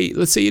let's say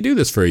you do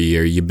this for a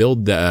year, you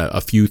build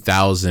a few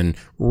thousand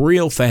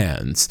real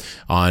fans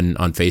on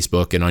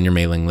Facebook and on your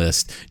mailing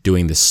list,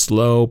 doing this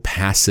slow,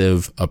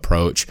 passive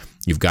approach.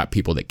 You've got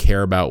people that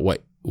care about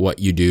what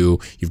you do.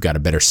 You've got a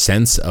better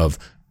sense of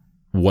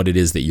what it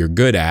is that you're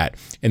good at.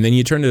 And then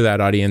you turn to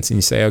that audience and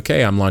you say,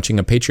 okay, I'm launching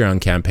a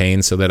Patreon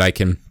campaign so that I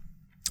can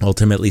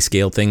ultimately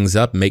scale things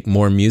up, make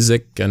more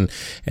music, and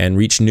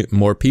reach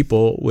more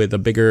people with a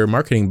bigger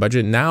marketing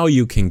budget. Now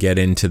you can get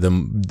into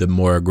the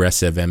more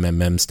aggressive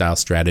MMM style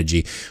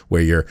strategy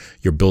where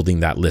you're building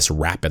that list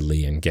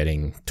rapidly and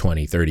getting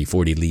 20, 30,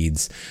 40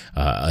 leads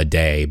a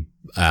day.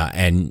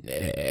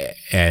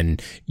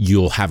 And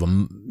you'll have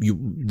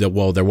there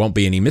won't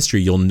be any mystery.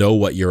 You'll know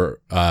what your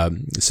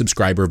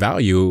subscriber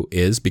value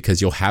is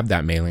because you'll have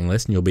that mailing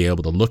list, and you'll be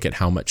able to look at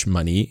how much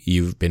money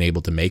you've been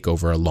able to make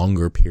over a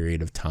longer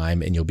period of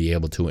time, and you'll be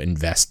able to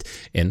invest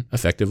in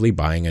effectively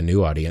buying a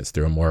new audience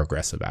through a more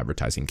aggressive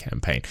advertising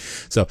campaign.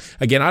 So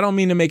again, I don't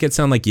mean to make it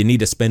sound like you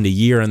need to spend a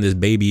year on this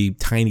baby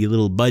tiny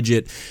little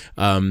budget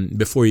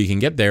before you can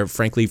get there.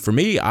 Frankly, for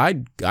me,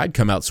 I'd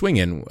come out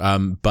swinging,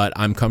 but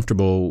I'm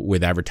comfortable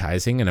with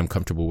advertising, and I'm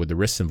comfortable with the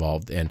risks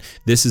involved. And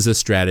this is a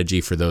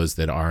strategy for those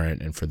that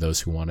aren't, and for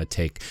those who want to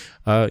take,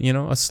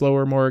 a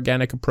slower, more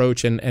organic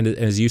approach. And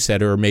as you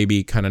said, or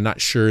maybe kind of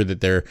not sure that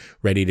they're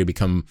ready to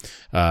become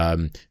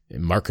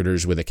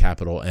marketers with a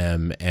capital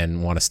M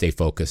and want to stay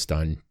focused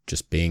on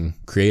just being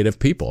creative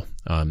people.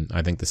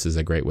 I think this is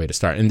a great way to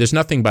start. And there's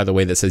nothing, by the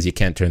way, that says you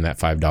can't turn that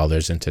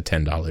 $5 into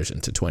 $10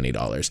 into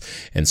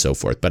 $20 and so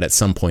forth. But at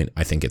some point,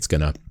 I think it's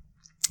going to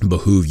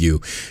behoove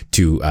you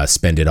to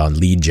spend it on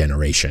lead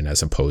generation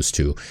as opposed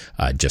to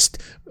just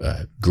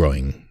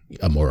growing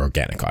a more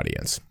organic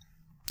audience.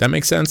 That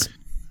makes sense?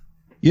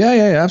 Yeah,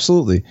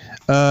 absolutely.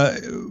 I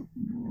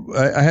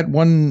had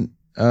one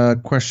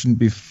question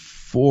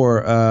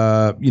before.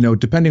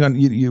 Depending on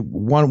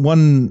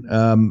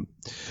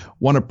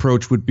one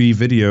approach would be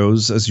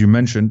videos, as you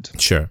mentioned.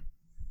 Sure.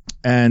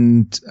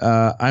 And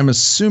I'm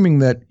assuming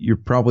that you're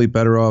probably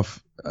better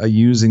off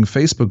using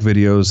Facebook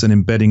videos and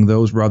embedding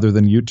those rather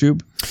than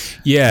YouTube?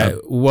 Yeah,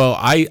 well,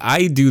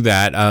 I do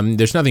that.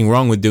 There's nothing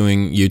wrong with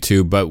doing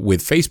YouTube, but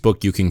with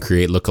Facebook, you can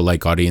create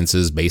lookalike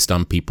audiences based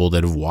on people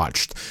that have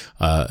watched,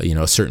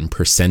 a certain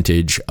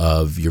percentage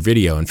of your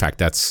video. In fact,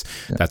 that's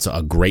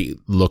a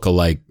great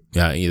lookalike.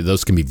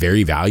 Those can be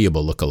very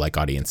valuable lookalike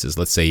audiences.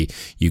 Let's say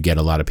you get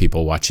a lot of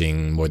people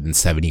watching more than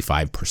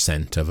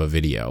 75% of a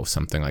video,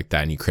 something like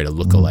that, and you create a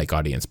lookalike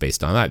audience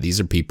based on that. These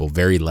are people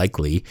very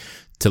likely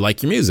to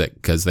like your music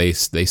because they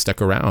stuck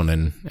around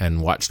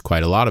and watched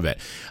quite a lot of it.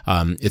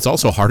 It's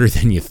also harder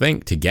than you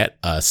think to get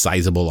a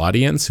sizable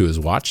audience who has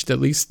watched at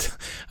least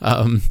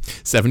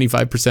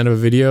 75% of a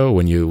video.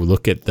 When you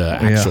look at the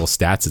actual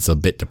stats, it's a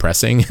bit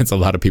depressing. It's a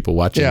lot of people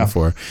watching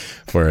for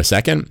a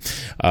second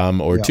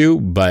or two,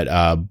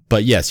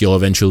 but yes, you'll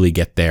eventually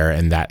get there,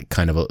 and that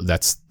kind of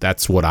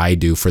that's what I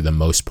do for the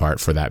most part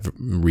for that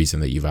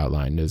reason that you've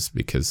outlined, is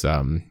because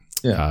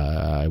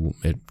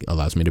it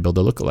allows me to build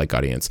a lookalike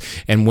audience.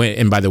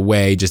 And by the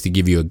way, just to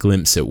give you a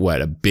glimpse at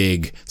what a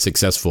big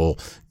successful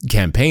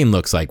campaign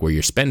looks like, where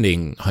you're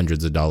spending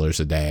hundreds of dollars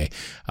a day,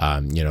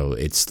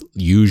 it's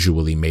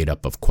usually made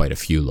up of quite a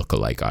few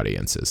lookalike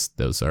audiences.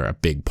 Those are a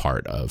big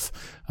part of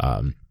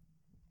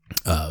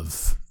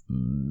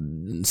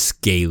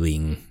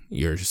scaling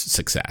your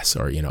success,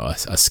 or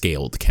a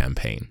scaled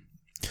campaign.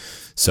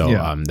 So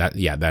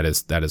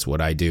that is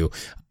what I do.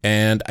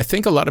 And I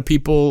think a lot of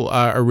people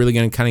are really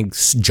going to kind of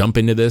jump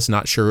into this,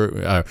 not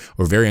sure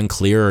or very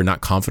unclear or not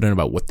confident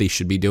about what they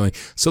should be doing.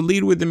 So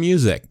lead with the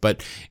music.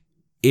 But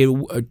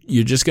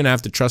you're just going to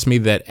have to trust me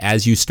that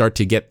as you start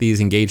to get these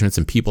engagements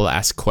and people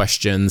ask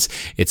questions,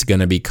 it's going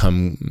to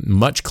become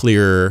much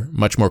clearer,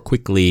 much more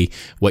quickly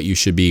what you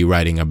should be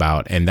writing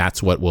about. And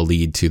that's what will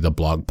lead to the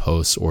blog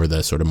posts or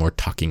the sort of more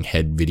talking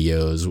head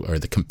videos or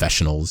the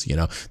confessionals,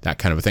 that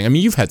kind of a thing. I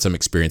mean, you've had some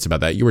experience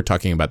about that. You were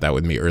talking about that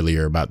with me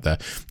earlier about the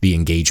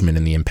engagement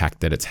and the impact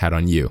that it's had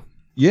on you.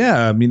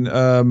 Yeah, I mean,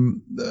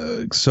 and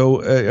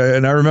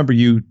I remember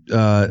you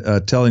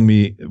telling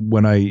me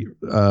when I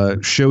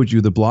showed you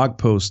the blog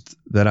post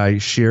that I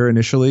share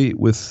initially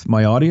with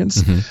my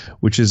audience,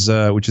 which is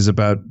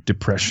about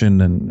depression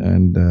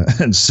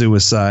and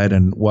suicide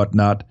and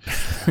whatnot.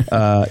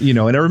 And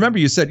I remember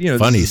you said,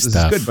 funny this is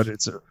good, but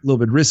it's a little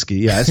bit risky.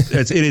 Yeah,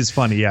 it is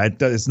funny. Yeah,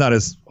 it's not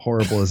as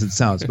horrible as it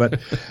sounds, but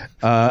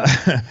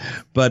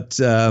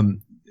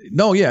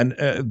no, yeah, and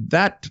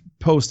that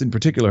post in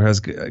particular has,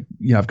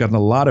 I've gotten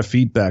a lot of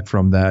feedback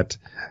from that,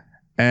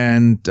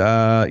 and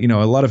a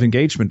lot of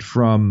engagement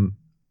from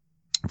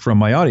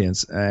my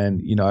audience.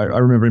 And I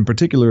remember in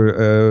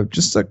particular,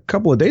 just a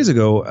couple of days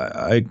ago,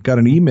 I got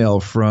an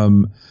email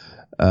from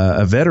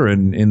a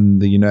veteran in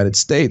the United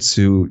States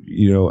who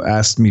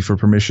asked me for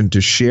permission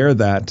to share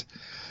that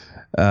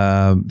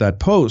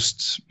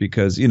post,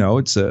 because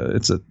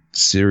it's a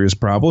serious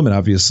problem, and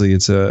obviously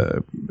it's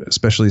a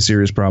especially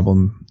serious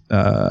problem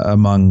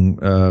among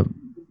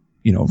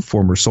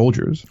former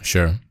soldiers.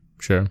 Sure.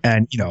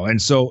 And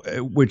so,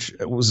 which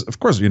was of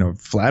course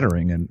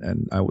flattering,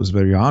 and I was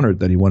very honored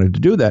that he wanted to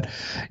do that.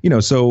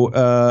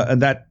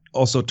 And that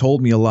also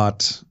told me a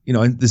lot.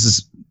 And this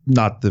is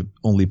not the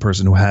only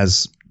person who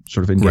has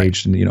sort of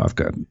engaged, right. And I've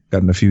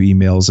gotten a few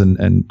emails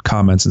and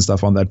comments and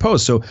stuff on that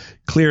post. So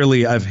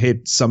clearly, I've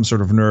hit some sort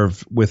of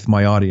nerve with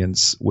my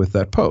audience with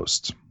that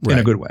post, right. In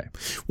a good way.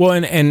 Well,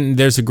 and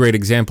there's a great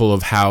example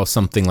of how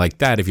something like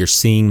that, if you're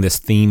seeing this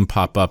theme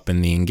pop up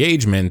in the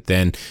engagement,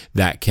 then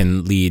that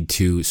can lead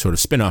to sort of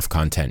spin-off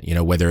content.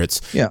 Whether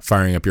it's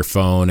firing up your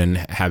phone and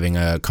having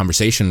a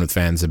conversation with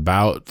fans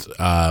about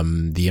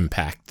the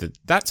impact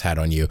that's had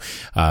on you,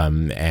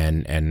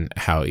 and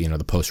how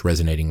the post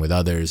resonating with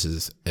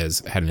others has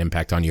had an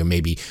impact on you.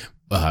 Maybe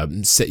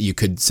you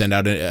could send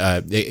out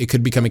it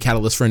could become a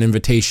catalyst for an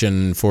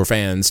invitation for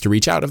fans to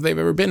reach out if they've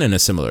ever been in a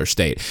similar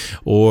state,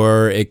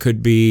 or it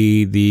could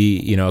be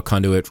a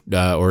conduit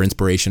or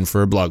inspiration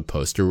for a blog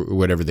post or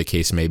whatever the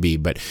case may be.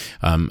 But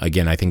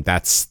again, I think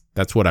that's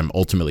what I'm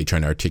ultimately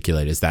trying to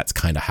articulate, is that's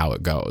kind of how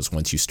it goes.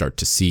 Once you start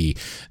to see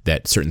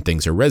that certain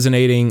things are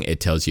resonating, it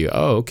tells you,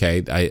 oh,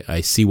 okay,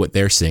 I see what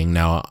they're seeing.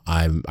 Now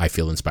I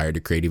feel inspired to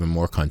create even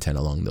more content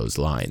along those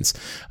lines,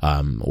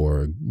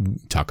 or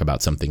talk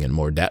about something in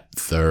more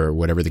depth or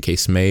whatever the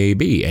case may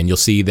be. And you'll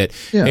see that,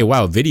 hey,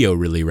 wow, video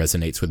really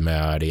resonates with my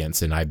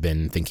audience, and I've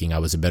been thinking I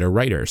was a better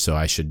writer, so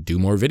I should do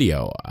more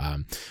video,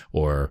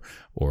 or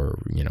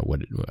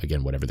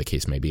whatever the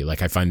case may be.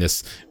 Like I find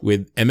this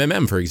with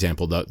MMM, for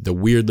example, the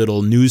weird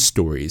little news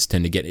stories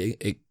tend to get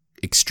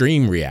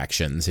extreme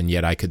reactions, and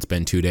yet I could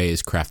spend 2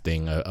 days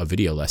crafting a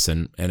video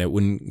lesson and it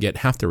wouldn't get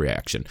half the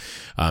reaction.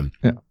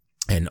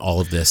 And all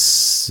of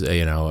this,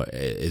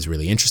 is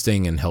really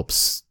interesting and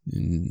helps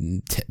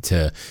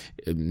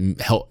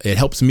it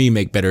helps me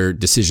make better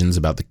decisions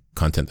about the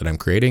content that I'm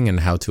creating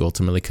and how to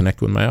ultimately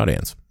connect with my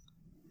audience.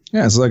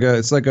 Yeah, it's like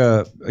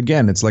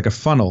a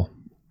funnel.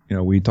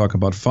 We talk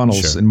about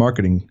funnels in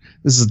marketing.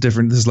 This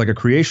is like a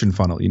creation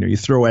funnel. You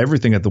throw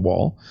everything at the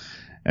wall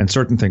and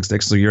certain things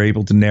stick. So you're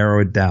able to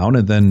narrow it down,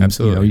 and then,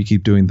 you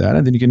keep doing that,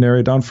 and then you can narrow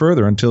it down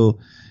further until,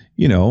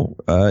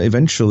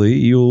 eventually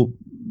you'll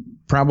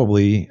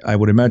probably, I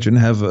would imagine,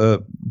 have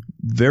a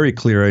very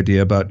clear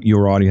idea about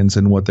your audience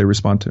and what they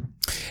respond to.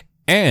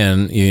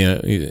 And,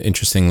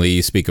 interestingly,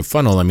 you speak of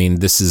funnel. I mean,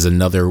 this is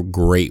another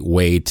great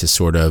way to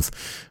sort of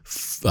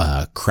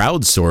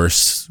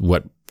crowdsource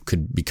what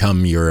could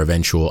become your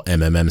eventual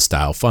MMM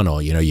style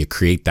funnel. You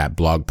create that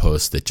blog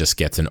post that just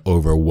gets an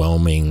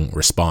overwhelming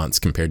response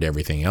compared to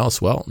everything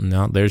else. Well,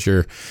 now there's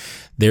your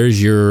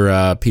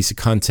piece of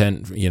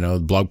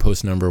content, blog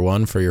post number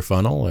 1 for your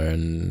funnel,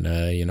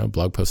 and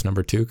blog post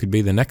number 2 could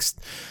be the next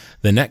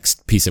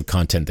piece of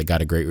content that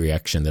got a great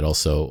reaction that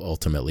also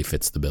ultimately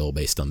fits the bill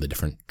based on the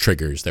different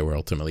triggers that we're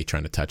ultimately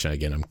trying to touch. And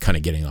again, I'm kind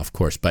of getting off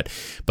course, but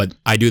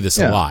I do this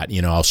a lot.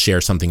 I'll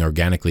share something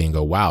organically and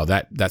go, wow,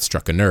 that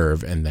struck a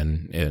nerve, and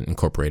then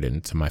incorporate it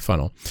into my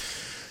funnel.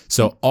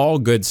 So all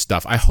good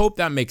stuff. I hope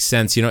that makes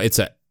sense. It's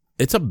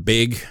it's a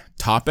big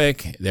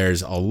topic.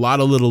 There's a lot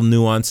of little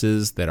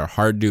nuances that are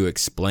hard to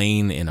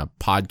explain in a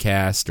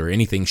podcast or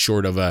anything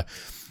short of a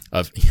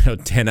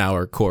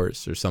 10-hour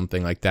course or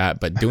something like that.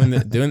 But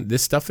doing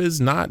this stuff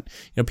is not,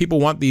 people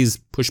want these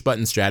push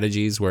button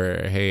strategies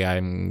where, hey,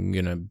 I'm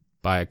going to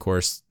buy a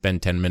course,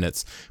 spend 10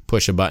 minutes,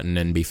 push a button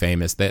and be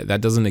famous.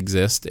 That doesn't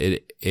exist.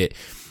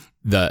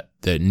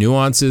 The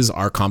nuances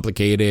are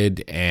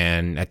complicated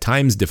and at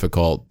times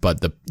difficult,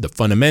 but the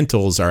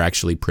fundamentals are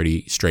actually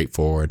pretty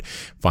straightforward.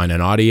 Find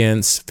an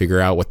audience, figure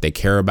out what they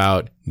care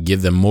about,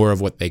 give them more of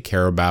what they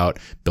care about,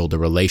 build a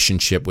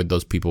relationship with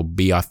those people,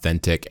 be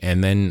authentic,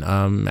 and then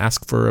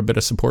ask for a bit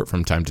of support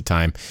from time to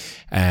time.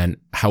 And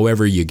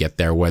however you get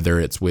there,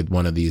 whether it's with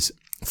one of these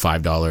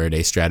 $5 a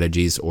day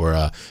strategies or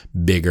a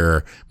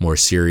bigger, more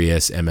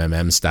serious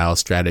MMM style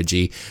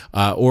strategy,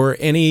 or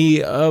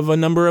any of a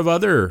number of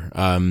other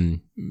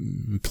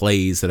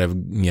plays that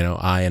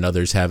I and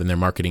others have in their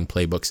marketing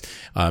playbooks.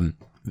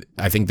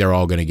 I think they're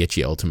all going to get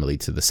you ultimately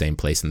to the same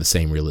place and the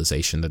same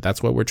realization that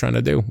that's what we're trying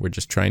to do. We're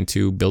just trying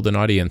to build an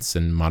audience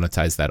and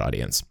monetize that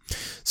audience.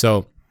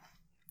 So,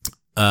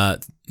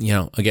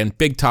 again,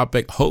 big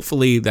topic.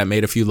 Hopefully that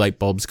made a few light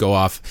bulbs go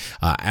off.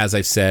 As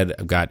I've said,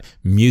 I've got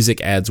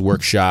Music Ads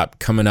Workshop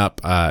coming up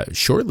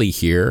shortly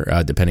here,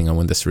 depending on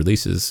when this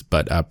releases,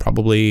 but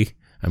probably,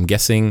 I'm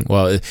guessing,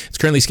 well, it's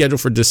currently scheduled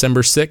for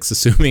December 6th,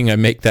 assuming I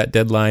make that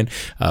deadline.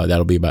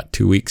 That'll be about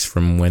 2 weeks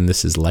from when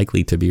this is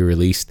likely to be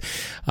released.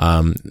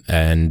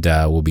 And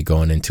we'll be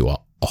going into a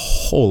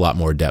whole lot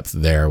more depth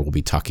there. We'll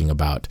be talking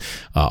about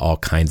all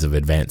kinds of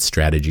advanced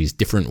strategies,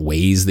 different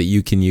ways that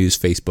you can use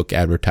Facebook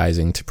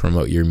advertising to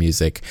promote your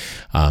music.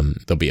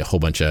 There'll be a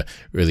whole bunch of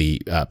really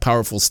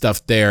powerful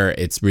stuff there.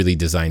 It's really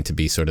designed to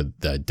be sort of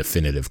the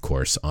definitive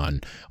course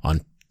on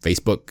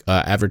Facebook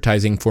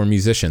advertising for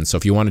musicians. So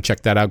if you want to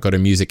check that out, go to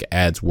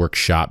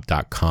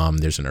musicadsworkshop.com.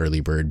 There's an early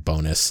bird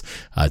bonus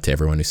to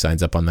everyone who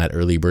signs up on that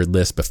early bird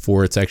list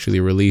before it's actually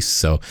released.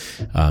 So,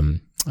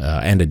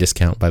 and a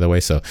discount, by the way.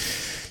 So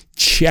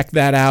check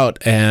that out.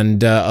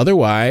 And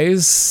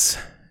otherwise,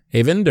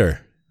 Eyvinder,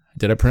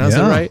 did I pronounce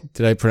it right?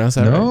 Did I pronounce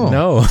that right?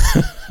 No.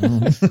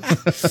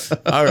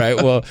 All right.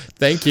 Well,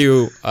 thank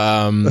you.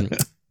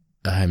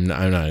 I'm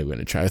not even going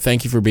to try.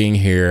 Thank you for being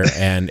here,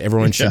 and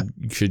everyone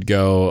should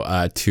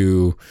go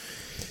to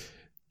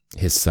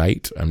his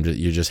site. I'm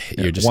just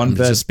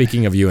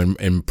speaking of you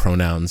in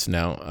pronouns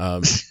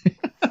now.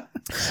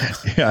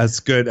 Yeah, that's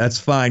good. That's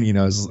fine.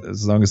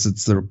 As long as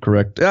it's the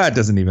correct. It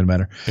doesn't even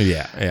matter.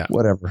 Yeah.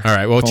 Whatever. All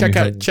right. Well,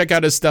 check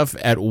out his stuff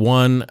at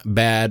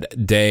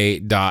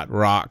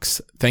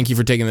onebadday.rocks. Thank you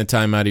for taking the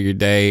time out of your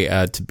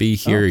day to be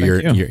here.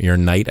 Your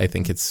night. I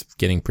think it's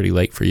getting pretty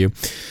late for you.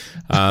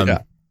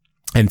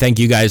 And thank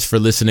you guys for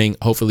listening.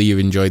 Hopefully you've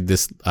enjoyed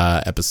this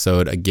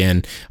episode.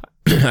 Again,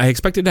 I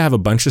expected to have a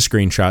bunch of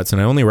screenshots,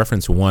 and I only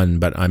referenced one,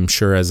 but I'm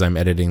sure as I'm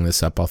editing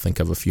this up, I'll think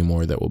of a few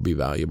more that will be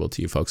valuable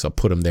to you folks. I'll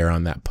put them there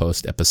on that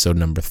post, episode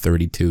number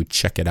 32.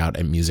 Check it out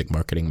at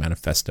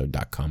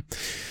musicmarketingmanifesto.com.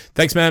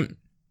 Thanks, man.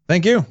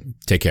 Thank you.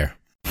 Take care.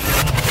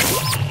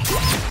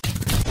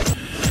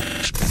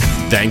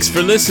 Thanks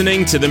for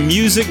listening to the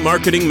Music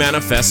Marketing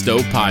Manifesto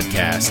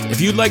podcast.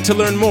 If you'd like to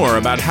learn more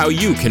about how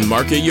you can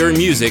market your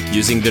music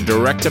using the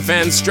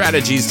direct-to-fan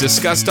strategies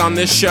discussed on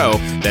this show,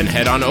 then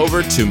head on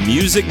over to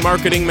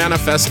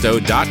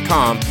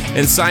musicmarketingmanifesto.com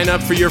and sign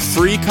up for your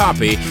free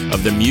copy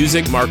of the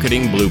Music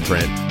Marketing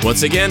Blueprint.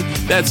 Once again,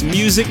 that's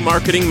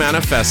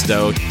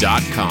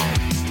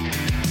musicmarketingmanifesto.com.